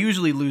 I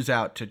usually lose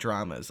out to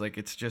dramas. Like,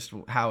 it's just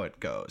how it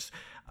goes.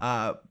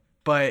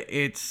 But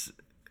it's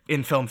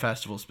in film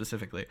festivals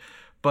specifically.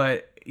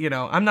 But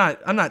I'm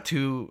not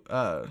too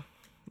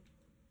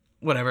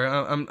whatever.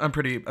 I'm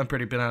pretty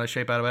bent out of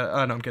shape out of it.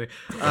 Oh no, I'm kidding.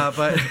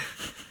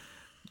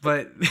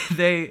 But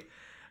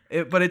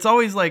but it's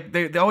always like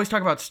they always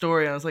talk about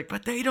story. And I was like,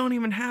 but they don't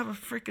even have a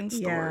freaking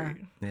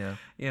story. Yeah.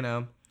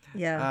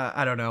 Yeah.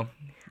 I don't know.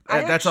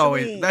 I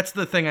That's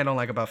the thing I don't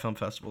like about film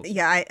festivals.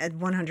 Yeah, I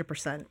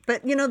 100%.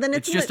 But then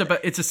It's just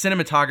it's a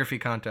cinematography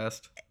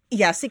contest.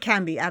 Yes, it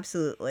can be,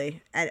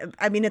 absolutely. And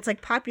I mean, it's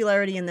like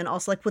popularity, and then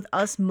also like with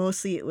us,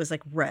 mostly it was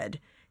like Red.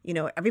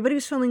 Everybody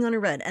was filming on a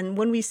Red, and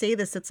when we say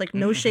this, it's like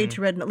no shade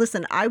to Red.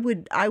 Listen, I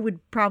would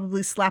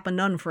probably slap a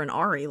nun for an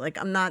Ari. Like,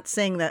 I'm not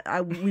saying that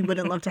we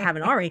wouldn't love to have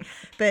an Ari,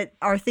 but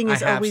our thing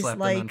is always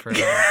like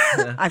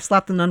I've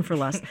slapped a nun for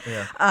less.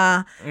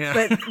 Yeah.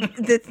 But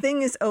the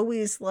thing is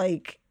always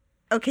like,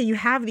 okay, you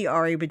have the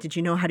Ari, but did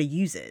you know how to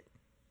use it?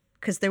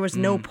 Because there was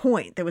no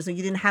point. You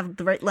didn't have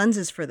the right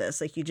lenses for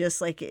this. Like, you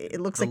just like,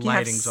 it looks like you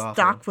have stock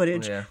awful.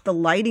 footage. Yeah. The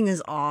lighting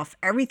is off.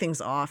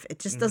 Everything's off. It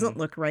just doesn't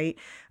look right.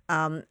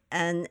 And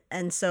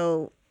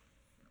so,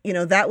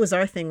 that was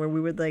our thing where we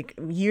were like,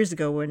 years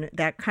ago when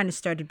that kind of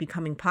started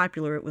becoming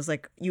popular, it was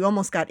like you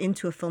almost got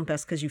into a film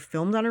fest because you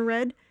filmed on a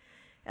Red.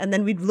 And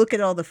then we'd look at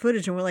all the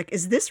footage and we're like,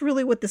 is this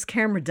really what this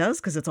camera does?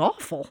 Because it's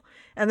awful.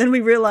 And then we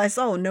realized,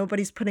 oh,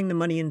 nobody's putting the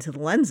money into the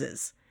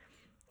lenses.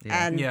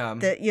 Yeah.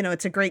 And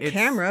it's a great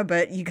camera,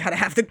 but you gotta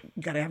have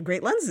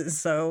great lenses.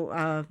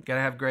 So gotta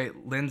have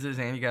great lenses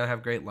and you gotta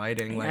have great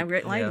lighting. have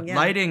great lighting. Yeah.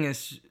 Lighting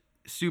is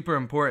super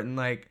important.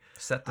 Like,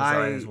 Set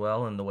design as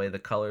well, and the way the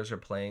colors are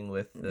playing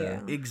with the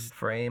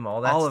frame.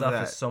 All that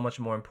stuff is so much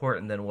more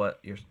important than what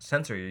your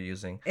sensor you're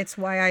using. It's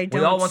why I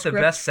don't. We all want the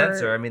script best for...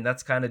 sensor. I mean,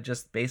 that's kind of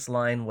just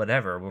baseline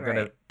whatever. We're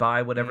gonna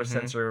buy whatever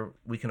sensor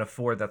we can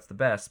afford. That's the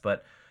best,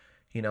 but.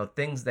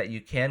 Things that you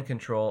can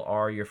control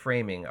are your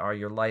framing, are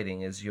your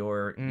lighting, is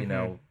your,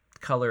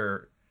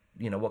 color,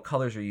 what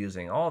colors you're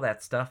using. All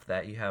that stuff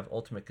that you have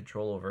ultimate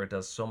control over. It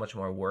does so much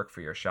more work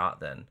for your shot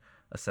than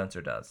a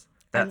sensor does.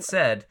 That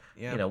said,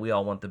 we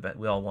all want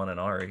we all want an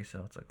Ari,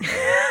 so it's like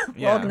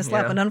we're all gonna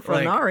slap a nun for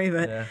an Ari,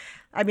 but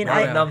I mean,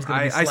 Num's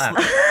gonna be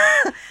slapped.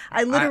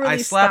 I literally I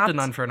slapped a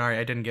nun for an Ari.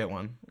 I didn't get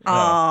one.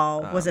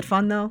 Oh, was it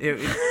fun though? It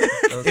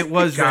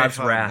was God's very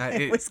fun. wrath.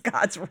 It was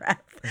God's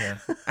wrath. Yeah.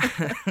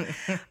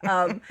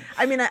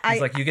 I mean,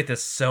 It's like you get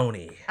this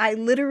Sony. I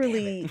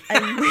literally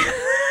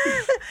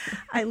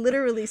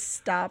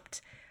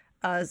stopped.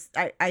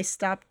 I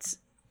stopped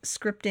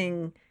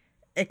scripting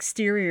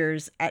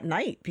exteriors at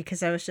night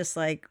because I was just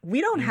like,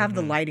 we don't have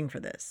the lighting for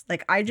this.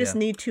 Like, I just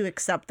need to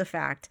accept the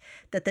fact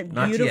that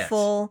Not yet.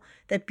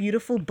 that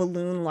beautiful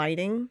balloon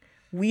lighting,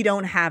 we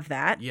don't have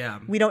that. Yeah.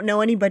 We don't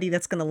know anybody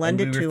that's going to lend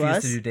And it we to refuse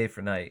us. to do day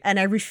for night. And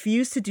I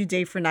refuse to do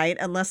day for night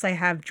unless I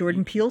have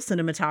Jordan Peele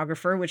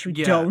cinematographer, which we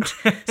Yeah. don't.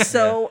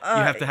 So you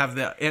have to have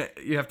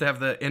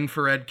the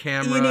infrared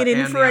camera. you need an and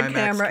the infrared IMAX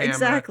camera,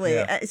 exactly.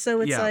 Yeah. So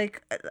it's Yeah.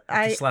 like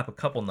I slap a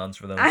couple nuns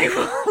for those. I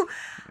will.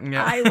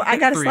 Yeah. I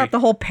got to 3. slap the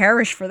whole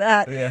parish for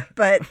that. Yeah.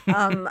 But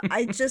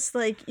I just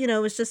like, you know,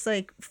 it was just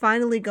like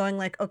finally going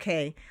like,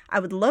 okay, I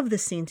would love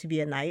this scene to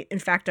be at night. In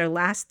fact, our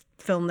last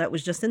film that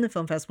was just in the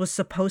film fest was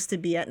supposed to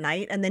be at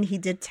night, and then he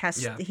did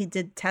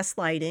test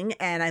lighting,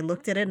 and I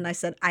looked at it and I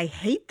said, I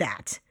hate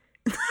that.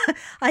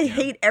 I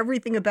hate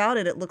everything about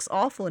it. It looks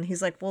awful. And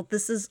he's like, well,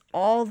 this is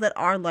all that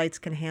our lights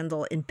can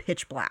handle in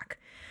pitch black.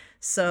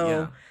 So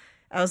Yeah.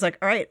 I was like,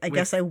 all right, I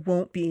guess I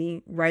won't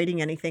be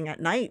writing anything at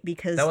night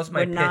because That was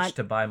my we're pitch not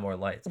to buy more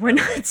lights. we're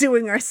not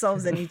doing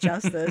ourselves any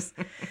justice.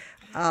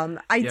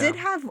 I did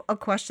have a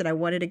question. I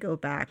wanted to go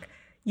back.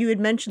 You had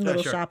mentioned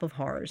Little sure. Shop of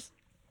Horrors.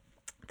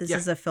 This Yeah.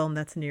 is a film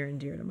that's near and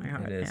dear to my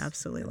heart. It is. I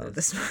absolutely It love is.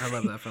 this movie. I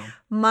love that film.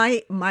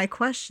 My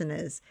question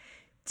is,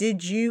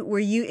 were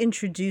you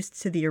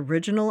introduced to the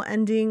original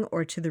ending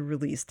or to the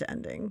released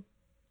ending?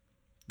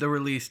 The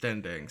released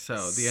ending.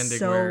 So the ending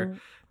So- where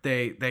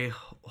they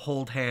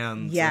hold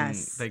hands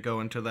Yes. and they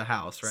go into the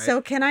house, right?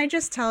 So can I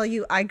just tell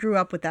you, I grew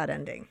up with that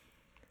ending.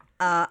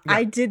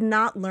 I did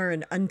not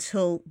learn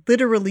until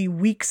literally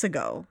weeks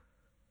ago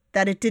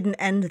that it didn't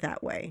end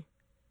that way.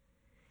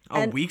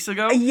 Weeks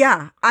ago?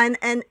 Yeah, and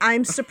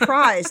I'm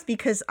surprised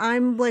because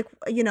I'm like,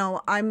 you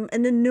know, I'm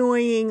an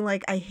annoying,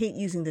 like, I hate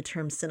using the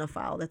term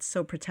cinephile. That's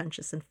so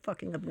pretentious and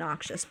fucking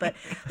obnoxious. But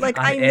like,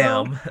 I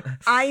know,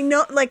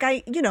 like,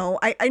 I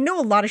know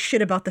a lot of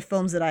shit about the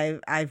films that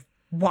I've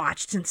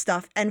watched and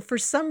stuff, and for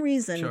some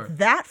reason, Sure.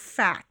 that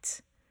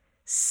fact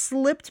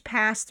slipped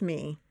past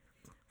me.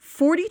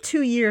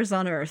 42 years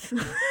on Earth.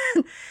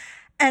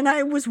 And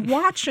I was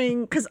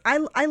watching, because I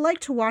like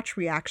to watch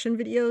reaction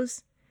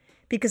videos,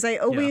 because I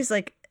always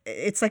like,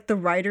 it's like the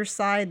writer's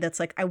side that's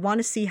like, I want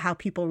to see how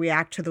people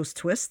react to those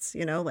twists,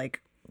 you know,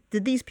 like,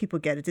 did these people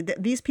get it? Did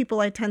these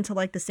people I tend to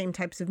like the same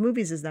types of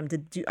movies as them?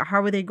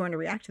 How are they going to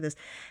react to this?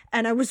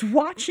 And I was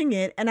watching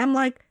it and I'm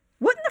like,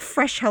 what in the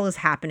fresh hell is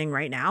happening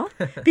right now?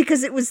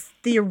 Because it was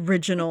the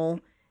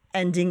original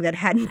ending that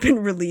hadn't been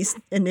released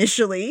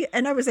initially.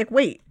 And I was like,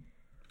 wait,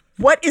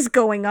 what is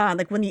going on?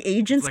 Like when the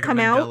agents Like come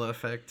a out, Mandela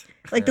effect.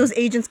 like those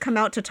agents come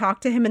out to talk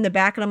to him in the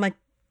back, and I'm like,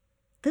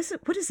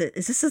 what is it?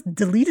 Is this a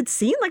deleted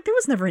scene? Like there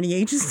was never any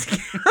agents to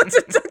talk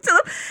to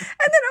them.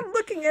 And then I'm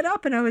looking it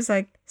up and I was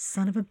like,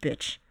 son of a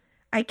bitch.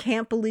 I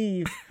can't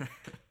believe.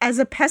 As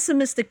a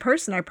pessimistic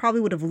person, I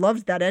probably would have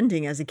loved that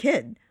ending as a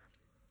kid,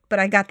 but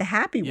I got the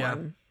happy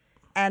one.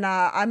 And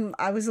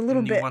I was a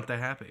little You bit. want the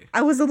happy.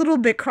 I was a little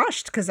bit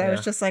crushed because I was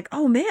Yeah. just like,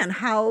 oh man,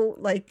 how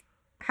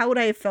would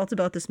I have felt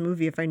about this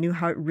movie if I knew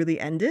how it really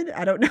ended?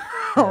 I don't know.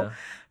 Yeah.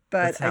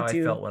 But That's how I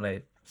do. felt when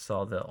I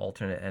saw the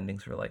alternate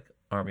endings for like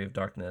Army of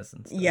Darkness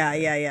and stuff. Yeah.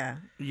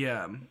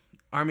 Yeah.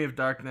 Army of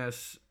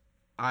Darkness,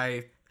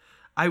 I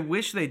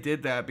wish they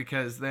did that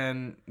because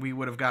then we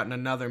would have gotten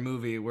another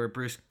movie where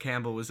Bruce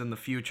Campbell was in the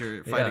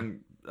future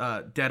fighting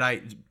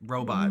deadite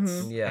robots.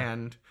 Mm-hmm. Yeah.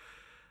 And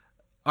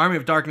Army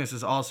of Darkness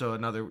is also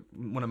another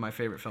one of my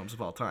favorite films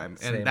of all time.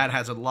 And Same. that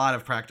has a lot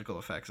of practical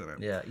effects in it.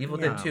 Yeah, Evil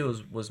Dead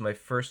 2 was my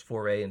first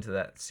foray into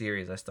that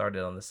series. I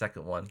started on the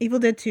second one. Evil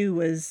Dead 2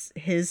 was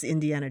his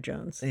Indiana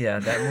Jones. Yeah,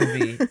 that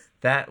movie,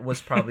 that was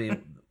probably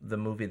the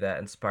movie that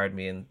inspired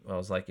me, and I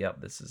was like,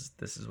 yep, this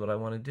is what I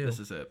want to do. This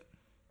is it.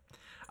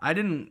 I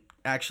didn't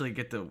actually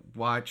get to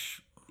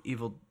watch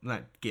I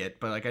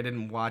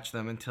didn't watch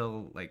them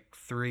until like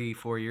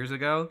 3-4 years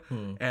ago.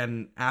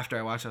 And after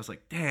I watched it, I was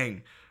like,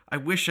 dang, I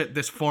wish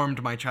this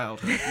formed my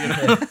childhood. You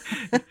know?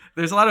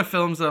 There's a lot of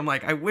films that I'm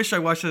like, I wish I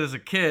watched it as a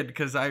kid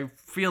because I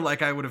feel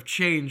like I would have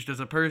changed as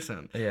a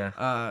person. Yeah.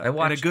 I in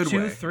watched a good 2,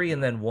 way. 3,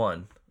 and then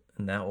 1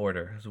 in that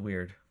order. It was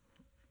weird.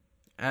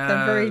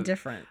 They're very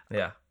different.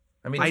 Yeah.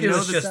 I mean, I 2 know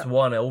is this- just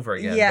 1 over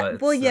again. Yeah, But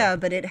it's, well, yeah,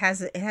 but it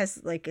has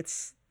like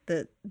it's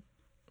the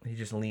he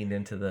just leaned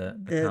into the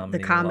the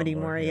comedy a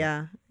lot more.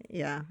 Yeah.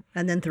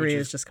 And then 3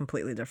 is just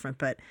completely different.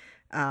 But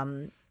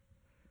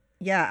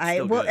yeah,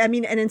 Still good. I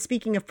mean, and then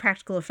speaking of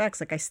practical effects,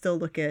 like I still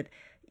look at,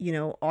 you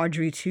know,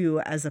 Audrey 2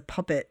 as a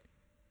puppet.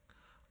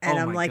 And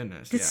Oh I'm my like,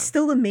 goodness, it's yeah.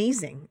 still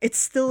amazing. It's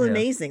still Yeah.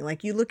 amazing.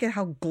 Like you look at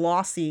how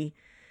glossy,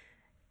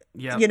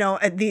 Yeah. you know,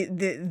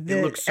 the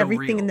looks so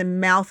everything in real. the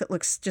mouth, it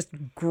looks just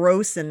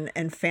gross and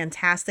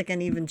fantastic.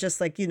 And even just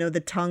like, you know, the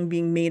tongue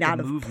being made out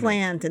of movement.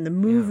 plant and the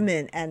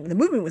movement and the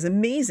movement was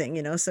amazing,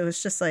 you know? So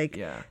it's just like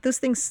Yeah. those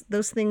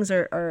things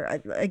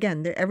are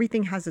again,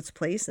 everything has its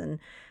place. And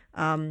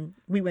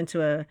we went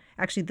to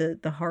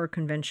the horror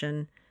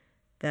convention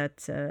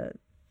that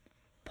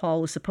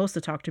Paul was supposed to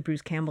talk to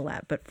Bruce Campbell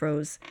at, but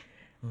froze.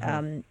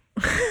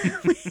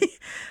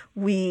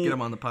 We Get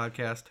him on the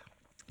podcast.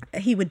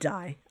 He would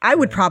die. I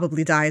would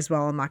probably die as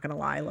well. I'm not gonna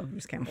lie. I love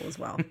Bruce Campbell as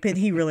well, but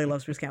he really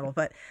loves Bruce Campbell.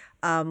 But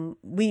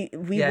we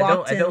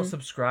walked I in. don't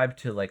subscribe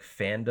to like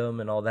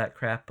fandom and all that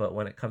crap, but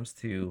when it comes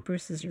to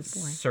Bruce is your boy.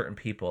 certain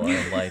people,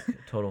 I'm like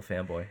total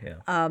fanboy.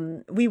 Yeah.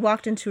 We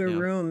walked into a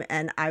room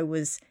and I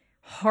was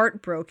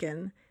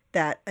heartbroken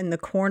that in the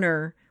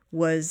corner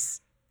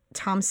was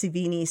Tom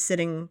Savini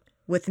sitting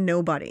with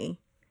nobody,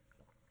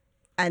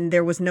 and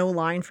there was no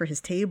line for his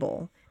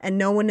table, and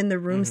no one in the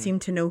room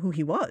seemed to know who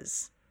he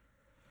was.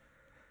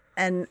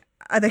 And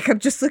I think I'm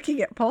just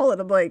looking at Paul and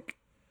I'm like,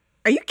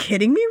 are you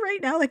kidding me right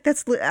now? Like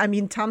I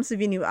mean, Tom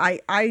Savini,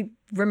 I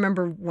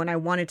remember when I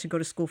wanted to go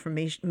to school for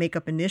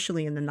makeup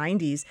initially in the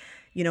 90s,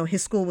 you know,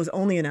 his school was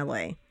only in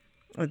LA.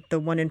 The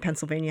one in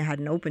Pennsylvania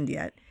hadn't opened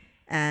yet.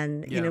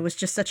 And, you know, it was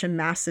just such a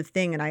massive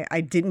thing. And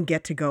I didn't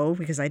get to go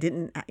because I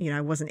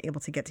wasn't able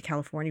to get to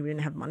California. We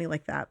didn't have money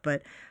like that.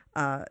 But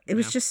it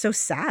was just so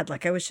sad.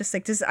 Like, I was just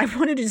like, I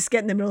wanted to just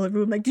get in the middle of the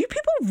room. Like, do you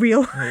people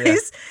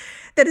realize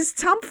that it's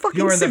Tom fucking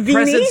You're in Savini? the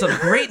presence of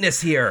greatness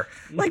here.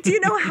 Like, do you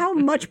know how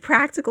much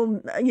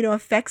practical,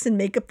 effects and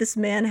makeup this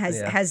man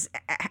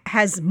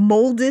has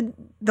molded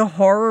the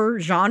horror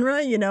genre,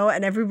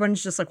 and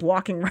everyone's just like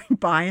walking right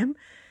by him.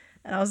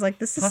 And I was like,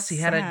 this is Plus, he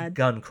sad. had a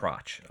gun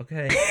crotch.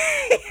 Okay.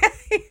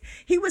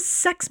 He was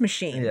Sex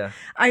Machine. Yeah.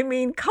 I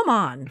mean, come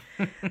on.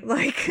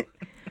 Like,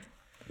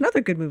 another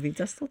good movie,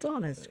 Dusk Till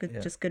Dawn. It's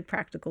good, just good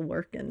practical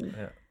work. And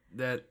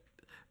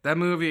that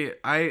movie,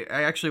 I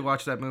actually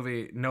watched that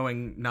movie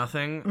knowing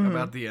nothing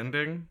about the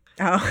ending.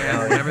 Oh.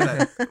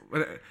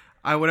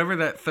 And whenever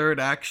that third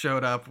act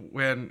showed up,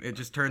 when it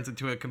just turns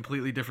into a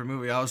completely different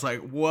movie, I was like,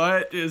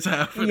 what is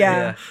happening?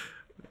 Yeah.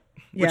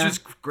 Which is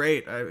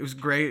great. It was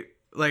great.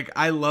 Like,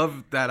 I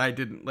love that I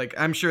didn't, like,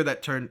 I'm sure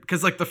that turned,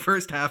 because, like, the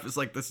first half is,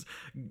 like, this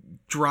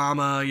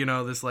drama,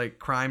 this, like,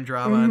 crime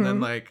drama, and then,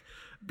 like,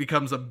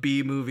 becomes a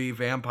B-movie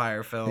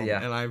vampire film.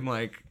 Yeah. And I'm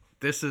like,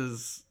 this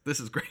is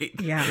great.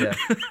 Yeah.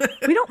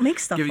 We don't make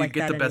stuff like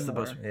that best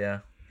anymore. of both. Yeah.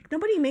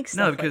 Nobody makes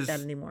stuff like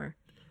that anymore.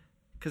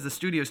 Because the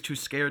studio's too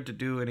scared to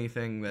do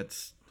anything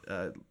that's,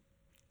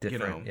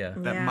 Different.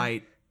 that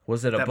might.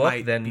 Was it a that book?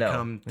 might Then no.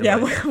 become Yeah,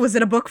 was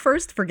it a book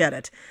first? Forget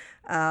it.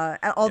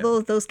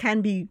 Although those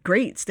can be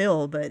great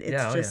still, but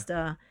it's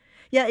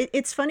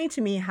it's funny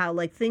to me how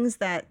like things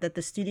that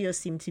the studios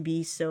seem to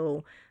be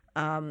so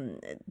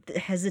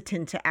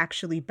hesitant to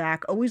actually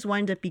back always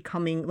wind up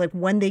becoming, like,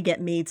 when they get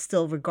made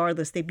still,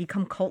 regardless, they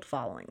become cult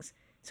followings.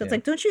 So it's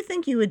like, don't you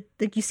think you would,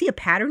 like, you see a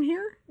pattern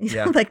here?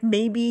 Like,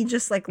 maybe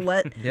just like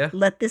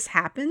let this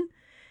happen,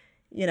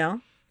 I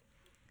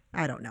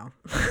don't know.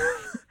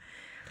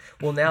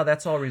 Well, now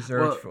that's all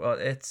reserved for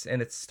it's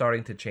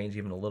starting to change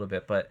even a little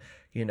bit, but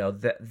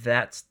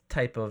those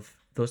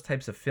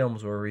types of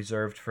films were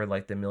reserved for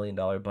like the $1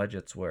 million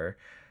budgets where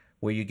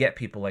you get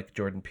people like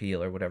Jordan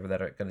Peele or whatever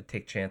that are going to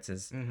take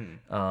chances,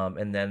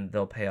 and then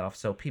they'll pay off.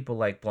 So people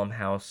like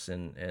Blumhouse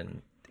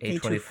and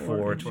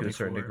A24 to a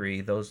certain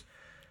degree,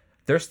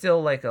 they're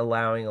still like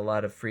allowing a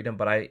lot of freedom.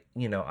 But I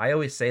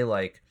always say,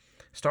 like,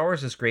 Star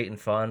Wars is great and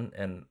fun,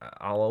 and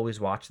I'll always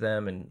watch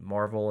them, and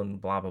Marvel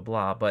and blah blah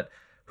blah. But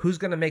who's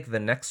gonna make the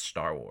next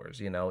Star Wars?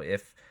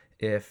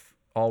 If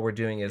all we're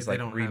doing is like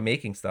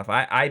remaking stuff.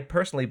 I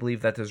personally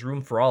believe that there's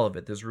room for all of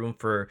it. There's room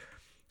for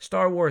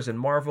Star Wars and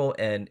Marvel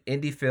and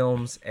indie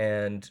films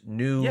and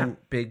new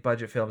big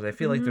budget films. I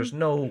feel like there's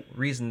no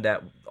reason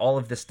that all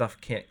of this stuff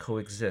can't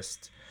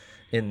coexist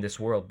in this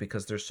world,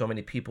 because there's so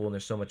many people and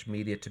there's so much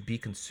media to be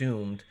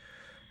consumed.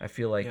 I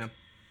feel like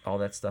all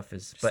that stuff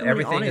is, but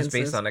everything is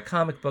based on a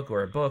comic book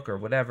or a book or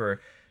whatever.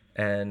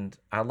 And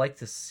I like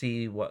to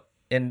see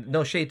and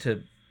no shade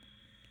to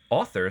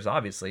authors,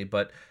 obviously,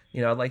 but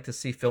I'd like to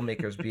see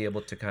filmmakers be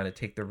able to kind of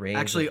take the reins.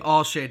 Actually,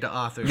 all shade to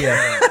authors.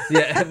 Yeah.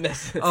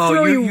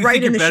 Throw you right think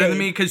in you're the better shade. than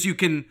me because you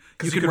can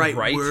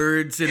write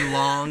words in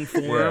long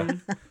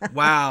form.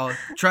 Wow,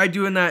 try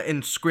doing that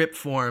in script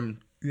form.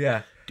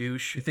 Yeah.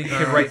 Douche. You think you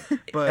can write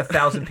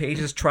 1,000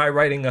 pages? Try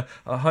writing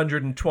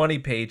 120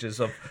 pages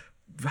of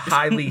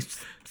highly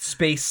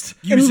spaced,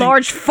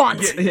 enlarged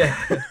font.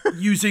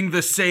 Using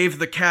the save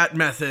the cat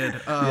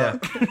method.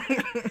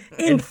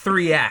 In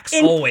 3 acts,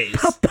 in always.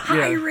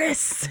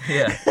 Papyrus.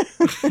 Yeah.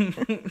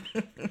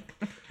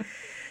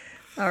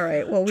 All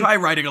right. Well, try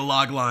writing a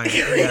log line.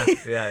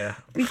 Yeah.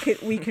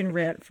 We can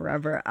rant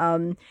forever.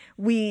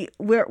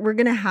 We're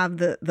gonna have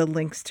the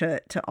links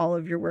to all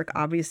of your work.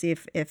 Obviously,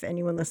 if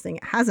anyone listening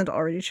hasn't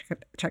already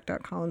checked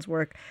out Colin's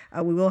work,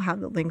 we will have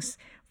the links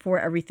for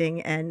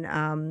everything.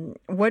 And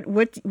what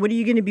are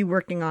you going to be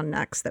working on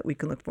next that we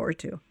can look forward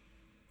to?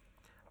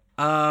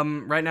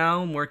 Right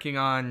now I'm working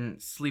on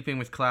Sleeping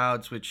with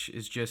Clouds, which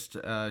is just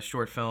a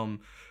short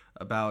film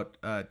about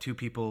two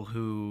people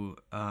who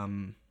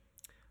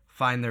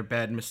find their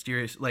bed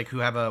who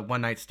have a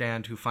one-night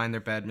stand, who find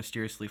their bed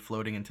mysteriously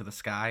floating into the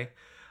sky,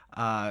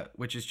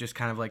 which is just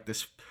kind of like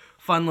this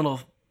fun little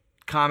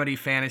comedy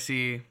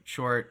fantasy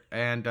short.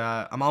 And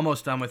I'm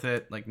almost done with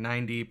it, like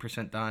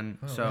 90% done.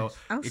 Nice.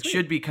 It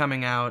should be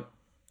coming out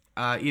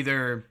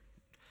either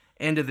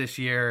end of this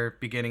year,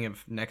 beginning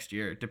of next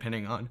year,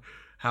 depending on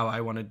how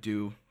I want to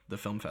do the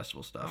film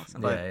festival stuff.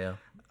 Awesome. But,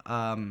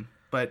 yeah.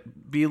 But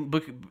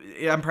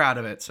I'm proud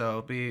of it,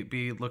 so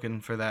be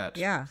looking for that.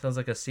 Yeah. Sounds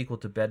like a sequel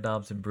to Bed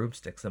Knobs and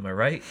Broomsticks. Am I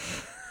right?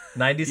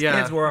 90s Yeah.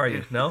 kids, where are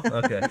you? No?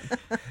 Okay.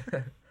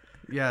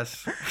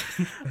 Yes,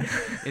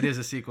 it is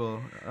a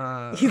sequel.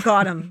 You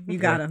got him. You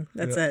got him.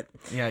 That's it.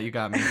 Yeah, you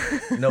got me.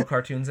 No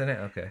cartoons in it?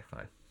 Okay,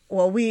 fine.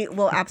 Well, we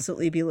will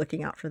absolutely be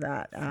looking out for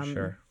that.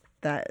 Sure.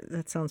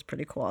 That sounds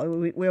pretty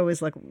cool. We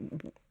always like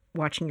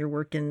watching your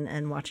work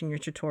and watching your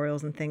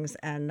tutorials and things,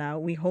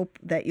 and we hope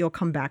that you'll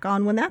come back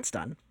on when that's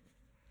done.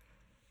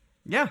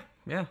 Yeah.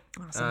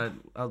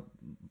 Awesome. I'll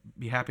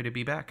be happy to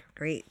be back.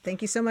 Great.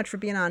 Thank you so much for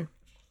being on.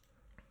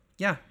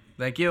 Yeah,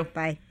 thank you.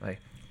 Bye. Bye.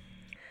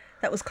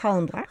 That was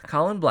Colin Black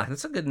Colin Black.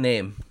 That's a good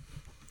name.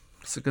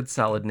 It's a good,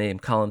 solid name.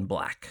 Colin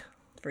Black.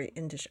 for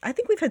Indish. I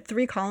think we've had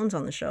 3 Collins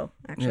on the show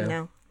actually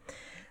Yeah.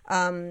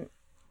 now.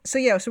 So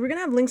we're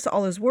gonna have links to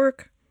all his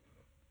work.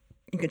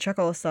 You can check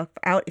all his stuff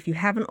out if you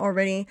haven't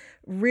already.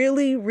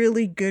 Really,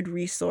 really good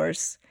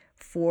resource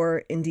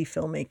for indie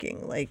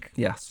filmmaking. Like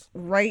Yes.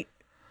 right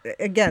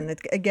again,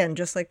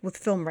 just like with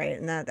Film Right,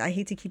 and that I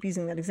hate to keep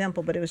using that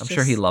example, but it was I'm just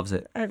sure he loves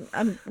it.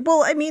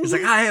 well, I mean, He's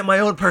like, I am my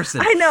own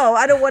person. I know,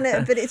 I don't want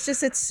to, but it's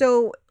just it's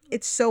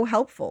so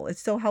helpful.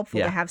 It's so helpful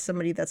Yeah. to have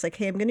somebody that's like,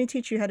 hey, I'm going to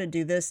teach you how to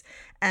do this,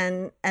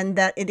 and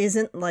that it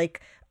isn't like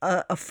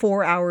a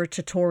 4-hour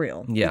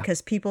tutorial. Yeah.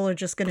 Because people are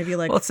just going to be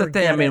like, Well, it's the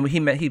thing. "Forget I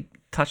mean, it." he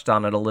touched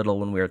on it a little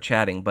when we were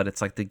chatting, but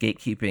it's like the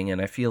gatekeeping,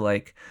 and I feel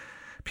like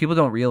people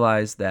don't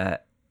realize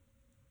that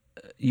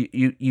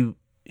you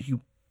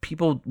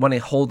people want to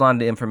hold on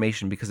to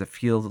information because it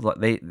feels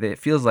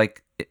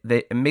like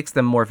it makes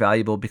them more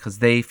valuable because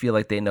they feel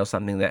like they know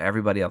something that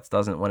everybody else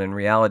doesn't. When in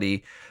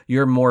reality,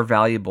 you're more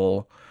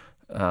valuable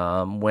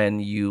when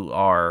you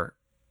are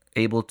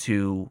able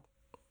to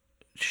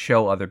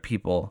show other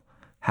people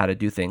how to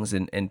do things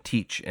and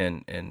teach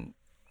and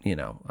I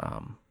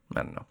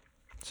don't know.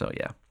 So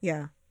yeah.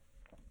 Yeah.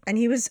 And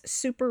he was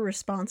super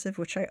responsive,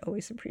 which I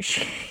always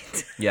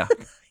appreciate. Yeah.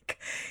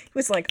 He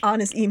was like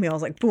on his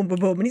emails, like boom, boom,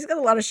 boom. And he's got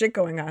a lot of shit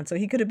going on. So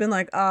he could have been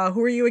like,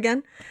 who are you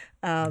again?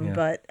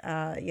 But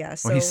yeah.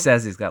 So Well, he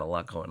says he's got a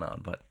lot going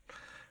on, but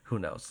who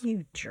knows?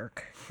 you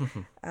jerk.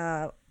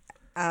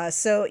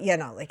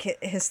 Like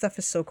his stuff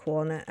is so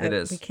cool, and It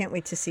is. we can't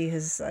wait to see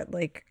his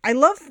I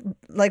love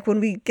like when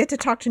we get to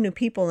talk to new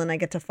people and I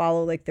get to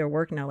follow like their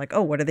work now. Like,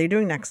 oh, what are they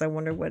doing next? I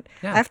wonder what.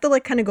 Yeah. I have to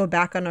like kind of go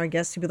back on our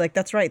guests to be like,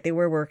 that's right, they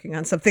were working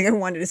on something I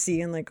wanted to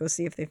see, and like go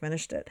see if they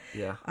finished it.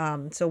 Yeah.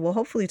 So we'll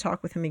hopefully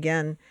talk with him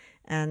again,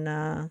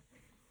 and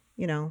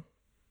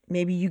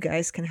maybe you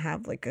guys can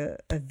have like a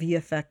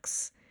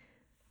VFX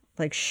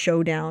like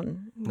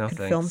showdown. No, could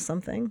thanks. film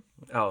something.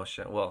 Oh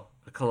shit. Well,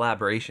 a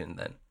collaboration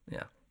then.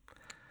 Yeah.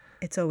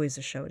 It's always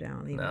a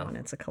showdown, even No. when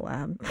it's a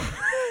collab.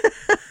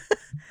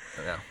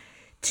 Yeah.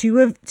 Two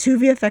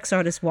VFX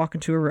artists walk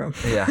into a room.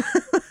 Yeah.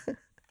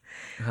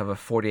 Have a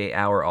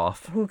 48-hour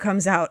off. Who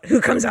comes out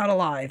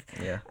alive?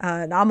 Yeah.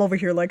 And I'm over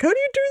here like, how do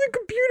you turn the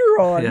computer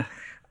on? Yeah.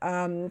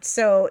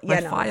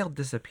 My file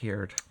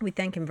disappeared. We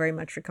thank him very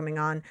much for coming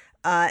on.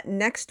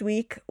 Next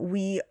week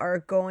we are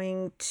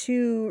going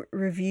to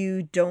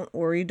review Don't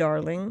Worry,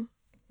 Darling.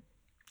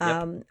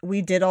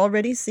 We did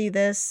already see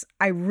this.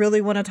 I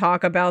really want to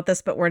talk about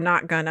this, but we're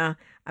not gonna.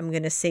 I'm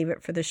gonna save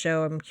it for the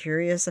show. I'm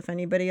curious if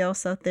anybody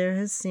else out there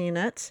has seen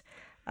it.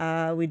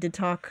 We did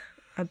talk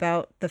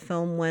about the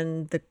film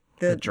when the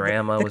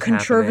drama the was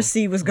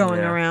controversy happening. was going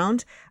Yeah.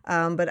 around.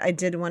 But I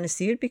did want to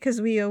see it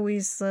because we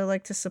always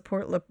like to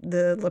support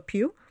the Le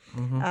Pew.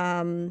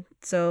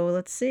 So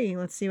let's see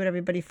what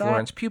everybody thought.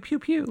 Florence, pew, pew,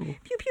 pew.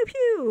 Pew pew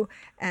pew,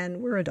 and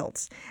we're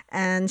adults.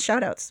 And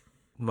shout outs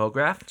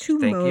Mograph, to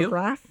thank you.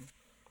 Mograph.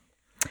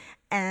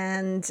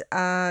 And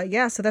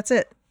so that's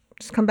it.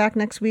 Just come back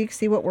next week,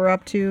 see what we're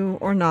up to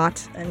or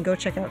not, and go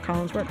check out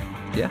Colin's work.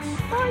 Yes.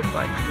 Bye.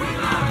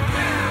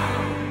 Bye.